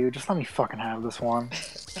steal it, dude. Just let me fucking have this one.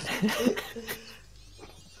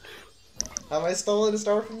 Have I stolen a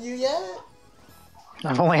star from you yet?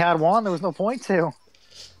 I've only had one. There was no point to.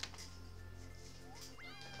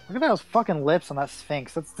 Look at those fucking lips on that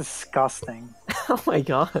Sphinx. That's disgusting. Oh my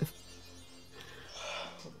god.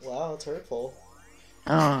 Wow, it's hurtful.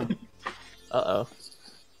 Uh-oh.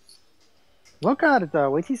 Look at it though.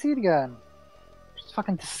 Wait till you see it again. It's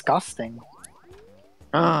fucking disgusting.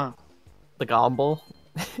 The Gomble.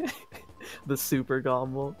 The super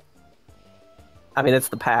Gomble. I mean, it's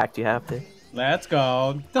the pact. You have to. Let's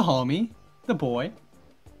go. The homie. The boy.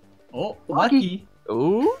 Oh, lucky.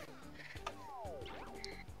 Ooh.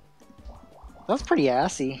 That's pretty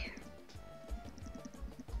assy.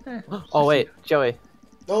 Oh wait, Joey.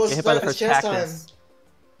 No, Get hit by the first chance cactus. time.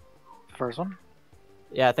 First one.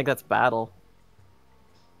 Yeah, I think that's battle.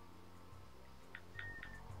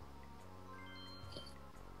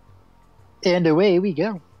 And away we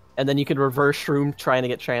go. And then you could reverse shroom trying to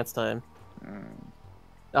get chance time.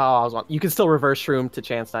 Oh, I was wrong. You can still reverse shroom to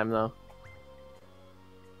chance time though.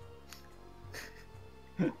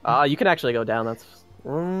 You can actually go down. That's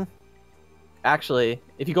actually,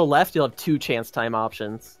 if you go left, you'll have 2 chance time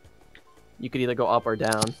options. You could either go up or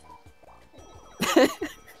down.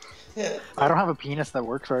 I don't have a penis that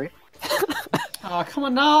works right. Oh, come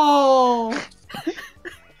on, no!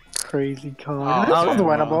 crazy card. Oh, This okay, one's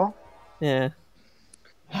well. winnable. Yeah.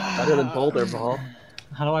 Better than Boulder Ball.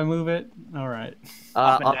 How do I move it? All right.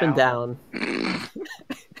 Up and down.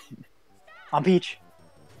 On Peach.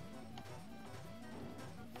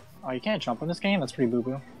 Oh, you can't jump in this game? That's pretty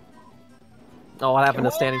boo-boo. Oh, what happened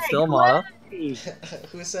to standing still, Mada? Who said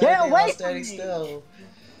Get anything away about from standing me! still?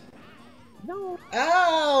 No.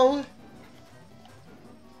 Ow!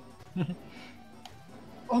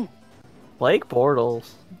 Oh, Blake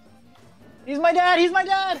Bortles. he's my dad! He's my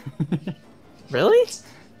dad! Really?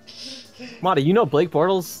 Mada, you know Blake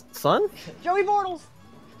Bortles' son? Joey Bortles!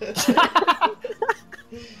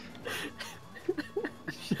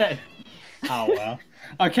 Shit. Oh well.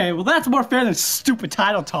 Okay, well that's more fair than stupid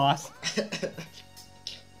title toss.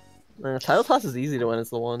 Title toss is easy to win. It's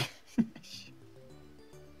the one.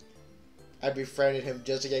 I befriended him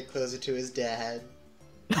just to get closer to his dad.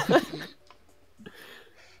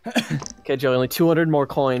 Okay, Joey, only 200 more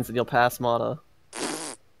coins and you'll pass Mada.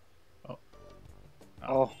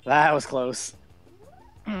 Oh, that was close.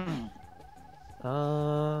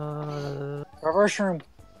 Reverse room.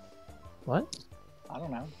 What? I don't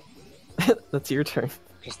know. That's your turn.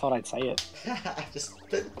 Just thought I'd say it. I just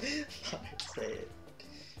thought I'd say it.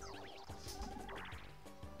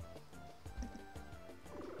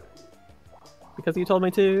 Because you told me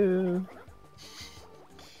to.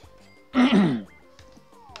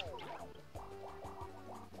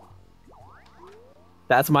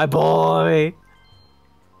 That's my boy.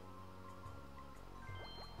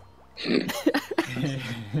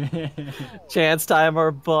 Chance time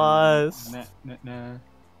or bust. Nah.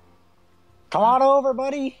 Come on over,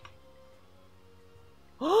 buddy.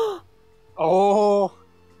 Oh. All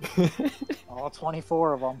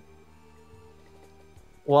 24 of them.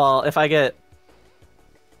 Well, if I get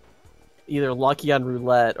either lucky on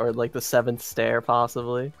roulette or like the 7th stair,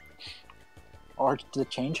 possibly. Or the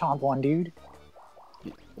chain chomp one, dude.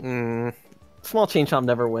 Small chain chomp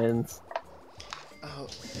never wins. Oh,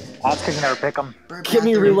 That's because you never pick them. Give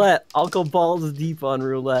me roulette. I'll go balls deep on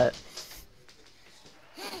roulette.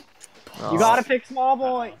 You gotta pick small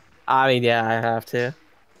boy. I mean, yeah, I have to.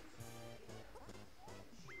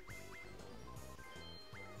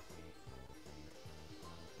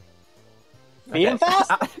 Beat him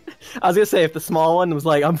fast. I was gonna say if the small one was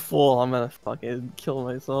like, I'm full, I'm gonna fucking kill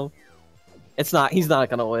myself. It's not. He's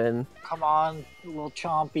not gonna win. Come on, little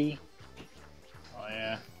chompy. Oh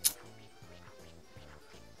yeah.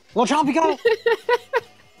 Little chompy, go!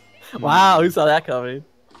 Wow, who saw that coming?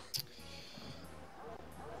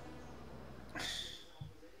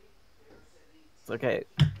 It's okay.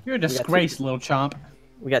 You're a disgrace, little chomp.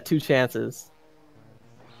 We got 2 chances.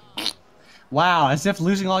 Wow, as if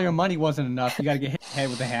losing all your money wasn't enough. You gotta get hit in the head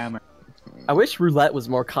with a hammer. I wish roulette was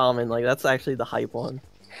more common. Like that's actually the hype one.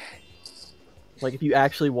 Like if you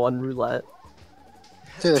actually won roulette.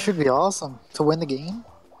 Dude, that should be awesome. To win the game?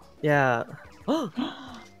 Yeah.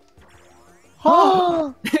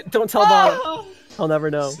 Oh! Don't tell Bob. I'll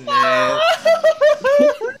never know.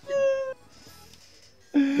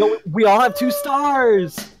 No, we all have 2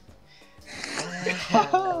 stars.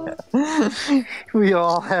 We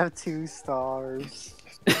all have 2 stars.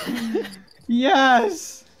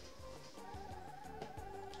 Yes.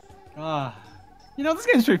 You know this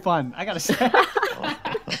game's pretty fun. I gotta say.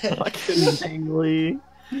 Fucking Langley.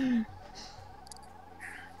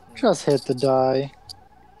 Just hit the die.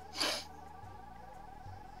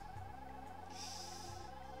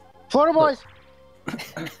 Florida boys!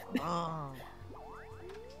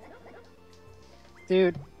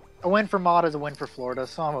 Dude, a win for Mada is a win for Florida,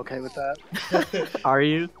 so I'm okay with that. Are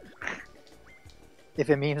you? If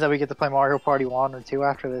it means that we get to play Mario Party 1 or 2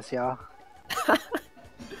 after this, yeah. Come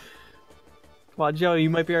on, Joe, you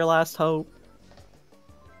might be our last hope.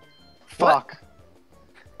 Fuck.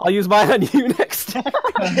 I'll use mine on you next time.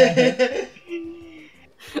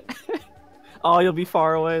 Oh, you'll be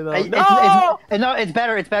far away though. No! No, it's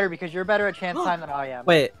better. It's better because you're better at chance time than I am.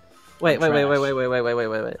 Wait. Trash.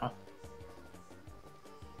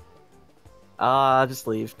 Just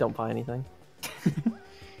leave. Don't buy anything.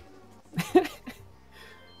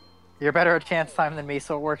 You're better at chance time than me,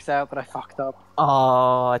 so it works out. But I fucked up.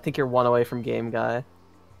 Oh, I think you're 1 away from game guy.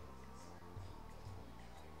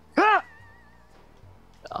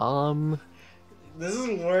 This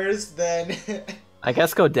is worse than. I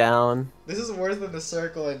guess go down. This is worse than the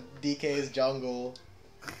circle in DK's jungle.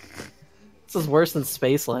 This is worse than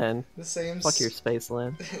Spaceland. The same. Fuck your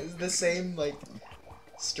Spaceland. It's the same like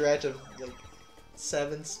stretch of like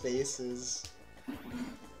 7 spaces.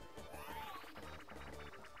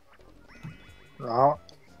 Oh.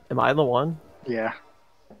 Am I the one? Yeah.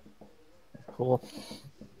 Cool.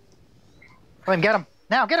 Let him get him.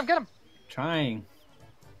 Now, get him, get him! Trying.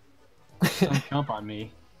 Don't jump on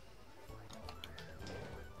me.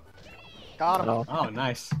 Got him. Oh, Oh,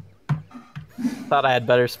 nice. thought I had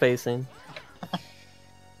better spacing.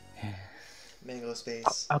 Mango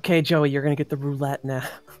space. Okay, Joey, you're gonna get the roulette now.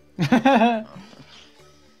 This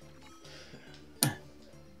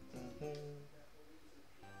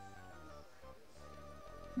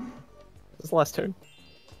is the last turn.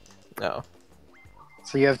 No.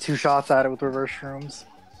 So you have 2 shots at it with reverse shrooms.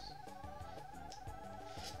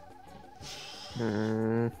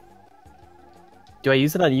 Do I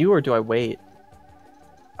use it on you or do I wait?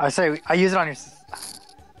 I say I use it on your.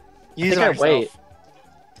 Use it I on think I wait. yourself.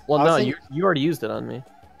 Well, I no, was you already used it on me.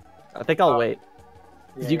 I think I'll wait.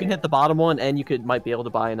 'Cause you can hit the bottom one, and you might be able to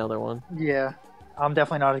buy another one. Yeah, I'm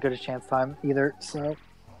definitely not as good as chance time either. So.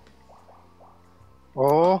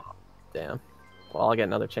 Oh. Damn. Well, I'll get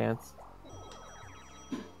another chance.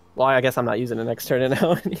 Well, I guess I'm not using it next turn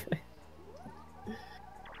now anyway.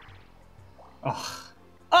 Oh.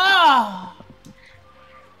 Oh!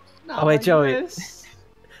 Oh wait, Joey.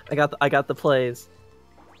 I got the plays.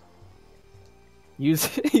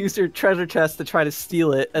 Use your treasure chest to try to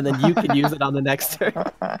steal it, and then you can use it on the next turn.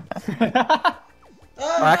 Or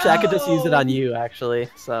actually, I could just use it on you. Actually,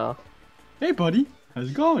 so. Hey, buddy.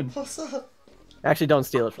 How's it going? What's up? Actually, don't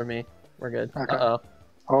steal it from me. We're good. Okay. Uh-oh.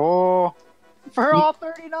 Oh. For all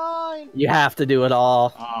 39. You have to do it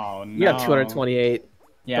all. Oh, no. You have 228.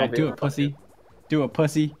 Yeah, Don't be do a it, pussy. Do it,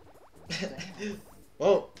 pussy.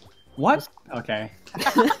 Whoa. What? Okay.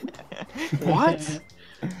 What?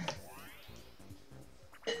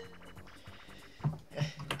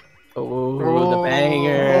 Oh, the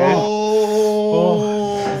banger.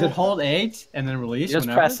 Oh. Does it hold 8 and then release? You just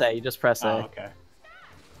whenever? press A. You just press A. Oh, okay.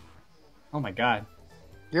 Oh my god.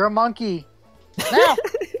 You're a monkey. Now.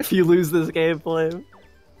 If you lose this game, Flame.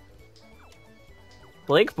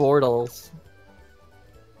 Blake Bortles.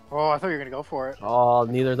 Oh, I thought you were gonna go for it. Oh,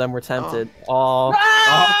 neither of them were tempted. Oh.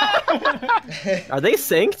 Are they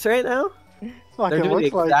synced right now? Fucking They're doing the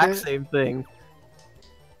looks exact like it. same thing.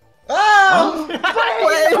 Oh! Flame,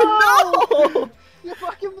 no! You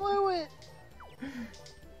fucking blew it.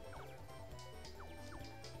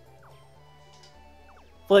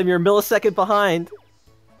 Flame, you're a millisecond behind.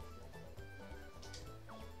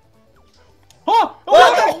 Oh!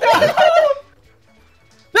 Oh!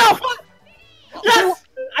 No! Yes!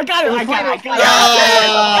 I got it! I got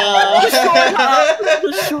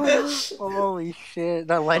it! Holy shit,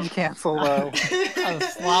 that ledge cancel though. That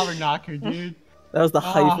was slobber knocker, dude. That was the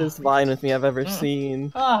Ah. hypest vine with me I've ever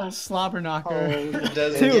seen. Ah, slobber knocker. It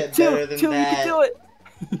doesn't Two, get better than you that. can do it!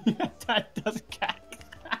 That doesn't count.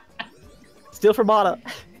 Steal from Mada.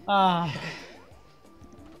 Ah.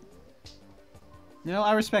 You know,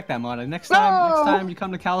 I respect that, Mada. Next time you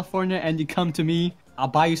come to California and you come to me, I'll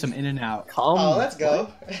buy you some In-N-Out. Oh, let's go.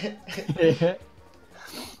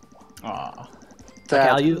 Aw.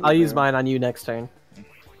 Okay, I'll use mine on you next turn.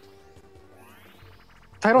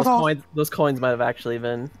 Title's off. Those coins might have actually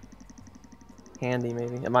been handy,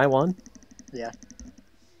 maybe. Am I one? Yeah.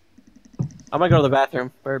 I'm gonna go to the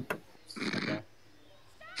bathroom. Bird. Okay.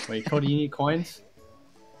 Wait, Cody, you need coins?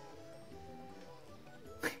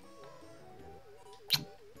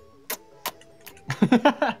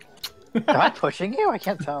 Am I pushing you? I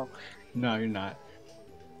can't tell. No, you're not.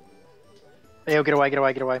 Hey, yo, get away, get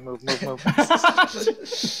away, get away. Move, move, move.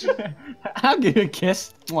 I'll give you a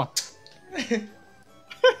kiss. Mwah.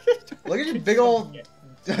 Look at your big old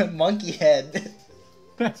monkey head.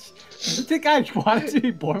 I think I wanted to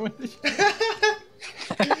be born with this.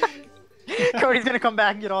 Cody's gonna come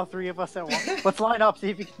back and get all 3 of us at once. Let's line up, see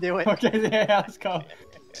if you can do it. Okay, yeah, let's go.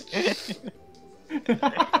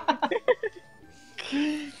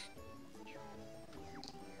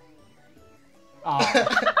 Oh.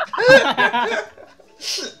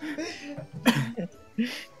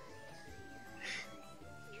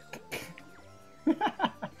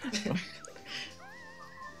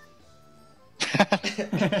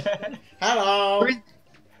 Hello.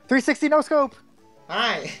 360 no scope.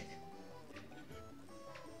 Hi.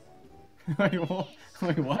 Wait,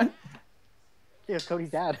 what? Yeah, it's Cody's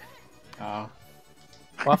dad. Oh,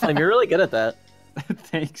 Wow, Flame, you're really good at that.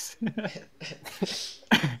 thanks.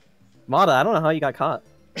 Mada, I don't know how you got caught.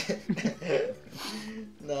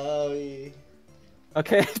 No.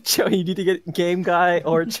 Okay, Joe, you need to get Game Guy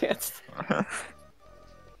or Chance.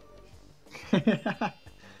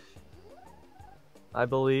 I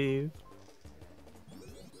believe.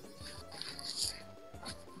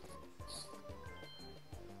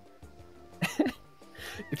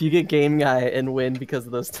 If you get Game Guy and win because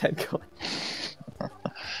of those 10 coins.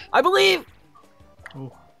 I believe!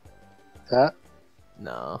 Ooh. That?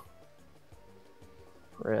 No.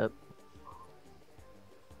 Rip.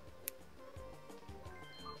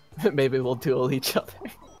 Maybe we'll duel each other.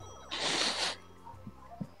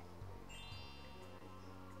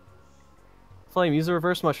 Flame, use a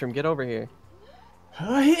reverse mushroom. Get over here.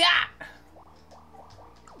 Yeah.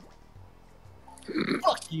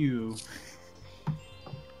 Fuck you.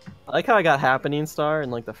 I like how I got Happening Star in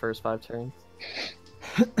like the first 5 turns.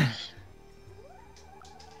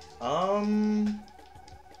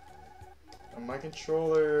 My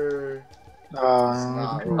controller.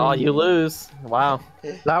 Oh, you lose. Wow.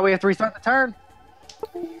 Now we have to restart the turn.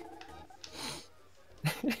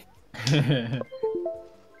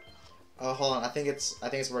 Oh, hold on. I think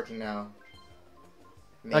it's working now.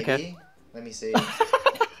 Maybe. Okay. Let me see.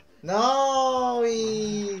 No.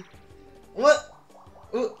 What?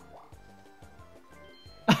 Ooh.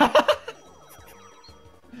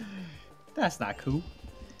 That's not cool.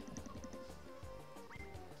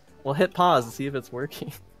 Well, hit pause to see if it's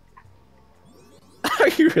working. Are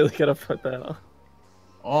you really gonna put that on?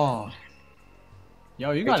 Oh.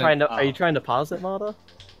 Yo, you Are got you trying to? Are you trying to pause it, Mada?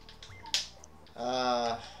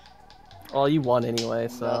 Well, you won anyway,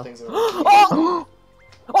 so. Nothing's working. Oh!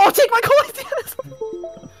 Oh, take my coins! Yes!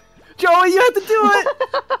 Joey, you have to do it!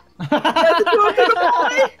 You have to do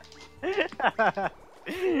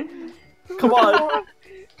it! Come on!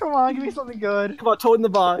 Come on, give me something good. Come on, toad in the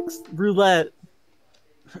box. Roulette.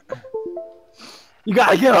 You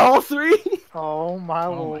gotta get all 3! Oh my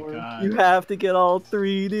Oh lord. my god. You have to get all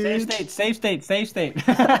 3, dude. Save state. 20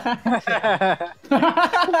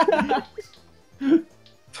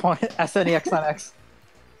 SNEX on X.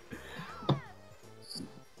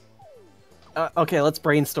 Okay, let's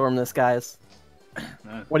brainstorm this, guys.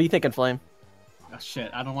 What are you thinking, Flame? Oh shit,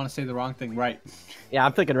 I don't want to say the wrong thing right. Yeah,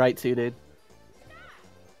 I'm thinking right too, dude.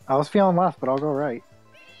 I was feeling left, but I'll go right.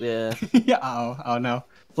 Yeah. Yeah, oh no.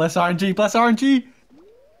 Bless RNG, bless RNG!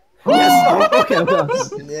 Yes! Okay,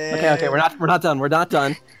 Yeah. okay, we're not done. We're not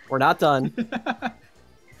done. We're not done.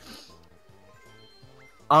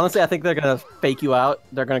 Honestly, I think they're gonna fake you out.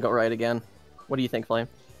 They're gonna go right again. What do you think, Flame?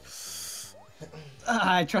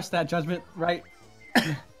 I trust that judgment, right?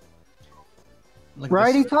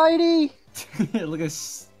 Righty tighty! Look at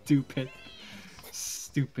stupid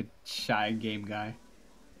shy game guy.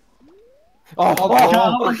 Oh, Oh my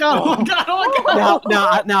god, oh my god, oh my god, oh my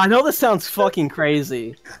god! Now I know this sounds fucking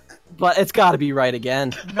crazy, but it's got to be right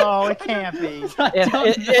again. No, it can't be. It's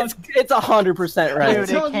 100% right. Dude,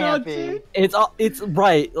 it can't be. It's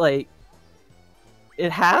right. Like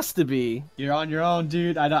it has to be. You're on your own,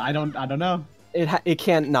 dude. I don't know. It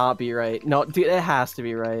can't not be right. No, dude, it has to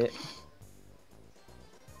be right.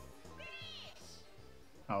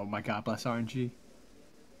 Oh my god, bless RNG.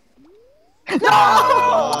 No!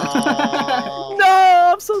 No,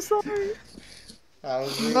 I'm so sorry. I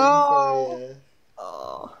was rooting No. for you.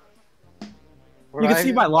 Oh. You can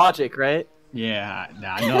see my logic, right? Yeah,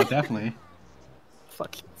 nah, I know, definitely.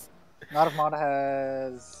 Fuck you. Not if Mada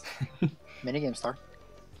has minigame star.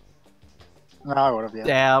 No, I would have, yeah.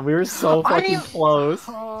 Damn, we were so fucking close.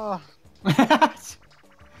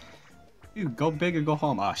 Dude, go big or go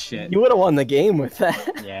home. Oh shit. You would have won the game with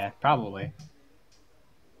that. Yeah, probably.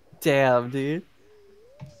 Damn, dude.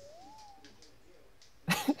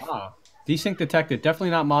 Oh, desync detected.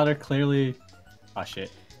 Definitely not Mada. Clearly. Oh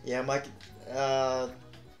shit. Yeah, my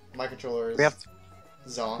controller is We have to,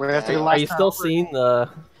 zonked we have to out. Are you still seeing the?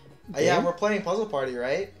 Yeah, game? we're playing Puzzle Party,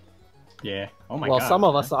 right? Yeah. Oh my Well, god. some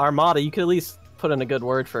of us are. Mada, you could at least put in a good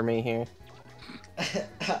word for me here.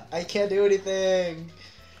 I can't do anything.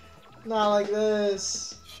 Not like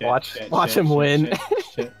this. Shit, Watch shit, him shit, win.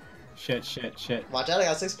 Shit. Watch out, I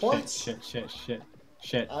got 6 points.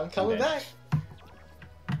 Shit. I'm coming back.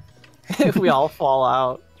 If we all fall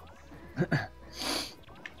out.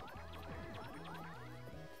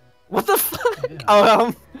 What the fuck? Yeah.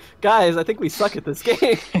 Oh, guys, I think we suck at this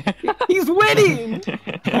game. He's winning!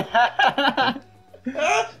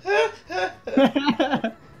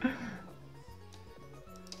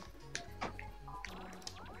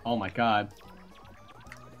 Oh my god.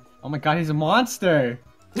 Oh my god, he's a monster!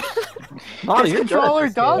 Mada, His you're controller good at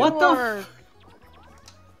this game. does What the work.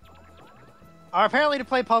 Apparently to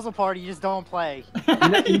play Puzzle Party, you just don't play.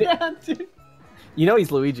 Yeah, dude. You know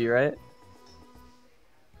he's Luigi, right?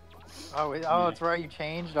 Oh, it's right, you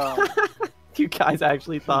changed. You guys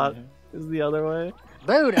actually thought it was the other way?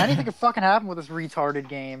 Dude, anything could fucking happen with this retarded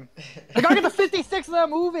game. I gotta get the 56 of that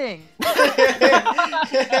moving!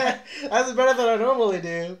 That's better than I normally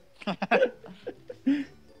do.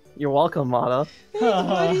 You're welcome, Mada. Thanks,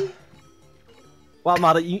 buddy. Wow,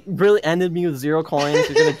 Mada, you really ended me with 0 coins?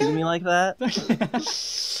 You're gonna do me like that?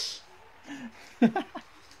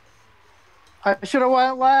 I should have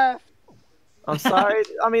went left. I'm sorry.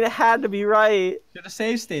 I mean, it had to be right. Should have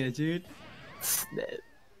save stated, dude.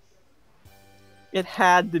 It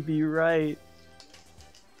had to be right.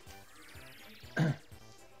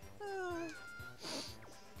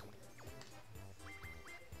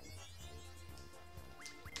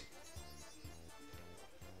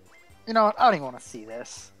 You know what? I don't even want to see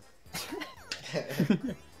this.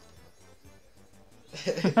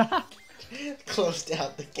 Closed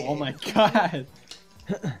out the game. Oh my god.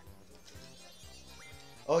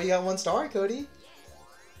 Oh, you got 1 star, Cody.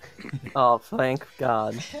 Oh, thank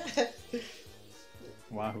God.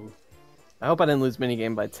 Wahoo. I hope I didn't lose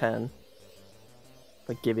minigame by 10.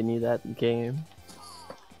 By giving you that game.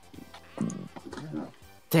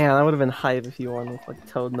 Damn, that would have been hype if you won with like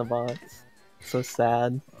Toad in the box. So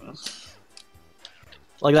sad.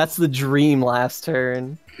 Like that's the dream last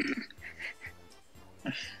turn.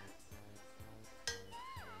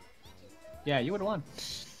 Yeah, you would have won.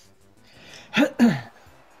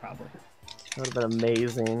 Probably. That would have been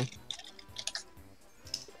amazing.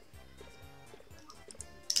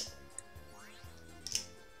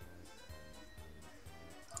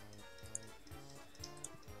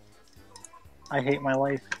 I hate my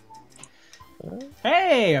life.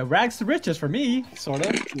 Hey, rags to riches for me, sort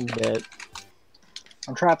of. Bit.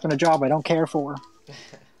 I'm trapped in a job I don't care for.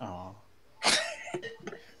 Oh.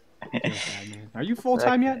 Are you full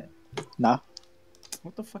time yet? No.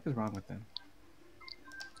 What the fuck is wrong with them?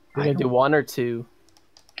 You're gonna do 1 or 2.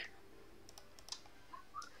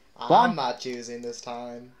 I'm not choosing this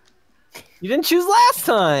time. You didn't choose last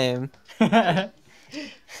time! Yeah.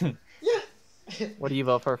 What do you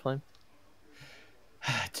vote for, Flame?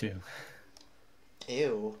 2.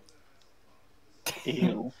 Ew.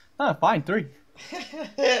 Ew. Ah, fine, 3.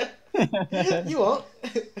 You won't.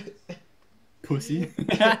 Pussy.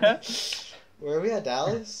 Where are we at,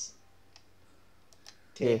 Dallas?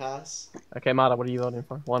 Yeah. Tejas. Okay, Mada, what are you voting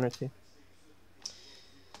for? 1 or 2?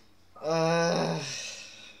 Uh,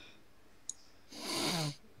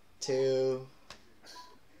 2.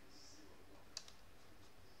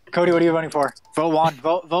 Cody, what are you voting for? Vote 1.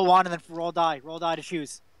 Vote 1 and then roll die. Roll die to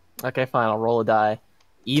choose. Okay, fine, I'll roll a die.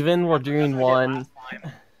 Even, we're doing 1.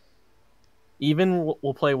 Even,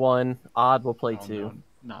 we'll play 1. Odd, we'll play 2. No,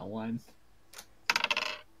 not 1.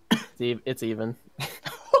 It's even.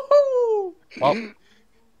 Well,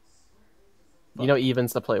 you know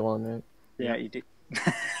even's to play 1, right? Yeah, you do.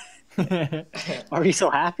 Are you so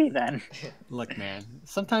happy then? Look, man.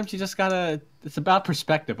 Sometimes you just gotta. It's about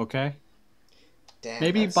perspective, okay? Damn,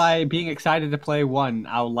 Maybe that's- by being excited to play 1,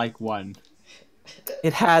 I'll like 1.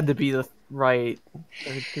 It had to be the right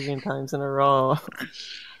 13 times in a row.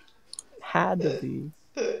 Had to be.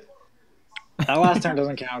 That last turn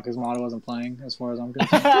doesn't count because Mada wasn't playing, as far as I'm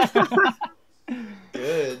concerned.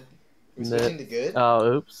 Good. We're switching to good?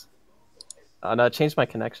 Oh, oops. Oh, no, I changed my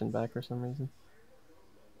connection back for some reason.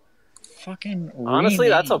 Fucking Honestly,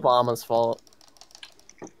 that's rename. Obama's fault.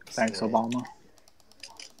 Thanks, Obama.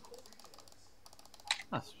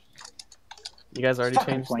 You guys already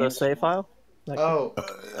Fucking changed the flames. save file? Oh,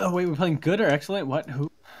 Oh, wait, we're playing good or excellent? What?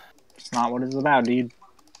 Who? It's not what it's about, dude.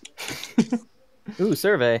 Ooh,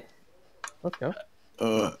 survey. Let's go.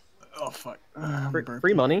 Oh, fuck.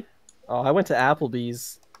 Free money. Oh, I went to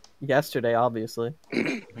Applebee's yesterday, obviously.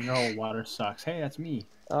 No, water sucks. Hey, that's me.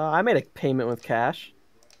 I made a payment with cash.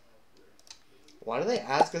 why do they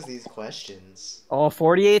ask us these questions? Oh,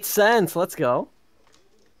 48 cents. Let's go.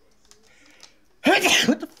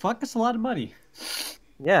 What the fuck? That's a lot of money.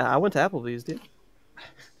 Yeah, I went to Applebee's, dude.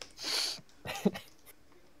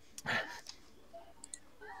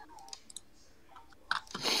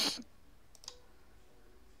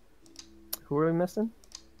 Who are we missing?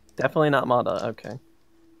 Definitely not Mada. Okay.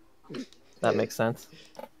 That makes sense.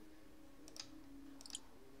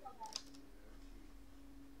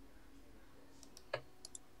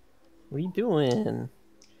 What are you doing?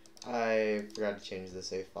 I forgot to change the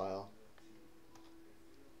save file.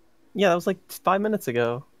 Yeah, that was like 5 minutes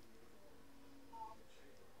ago.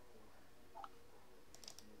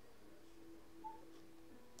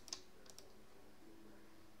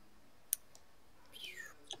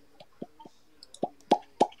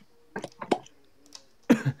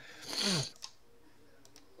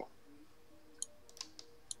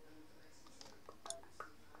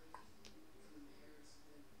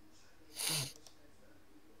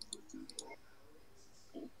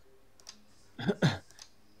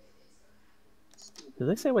 Did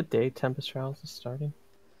they say what day Tempest Trials is starting?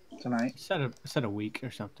 Tonight. Set a week or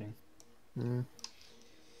something. Mm.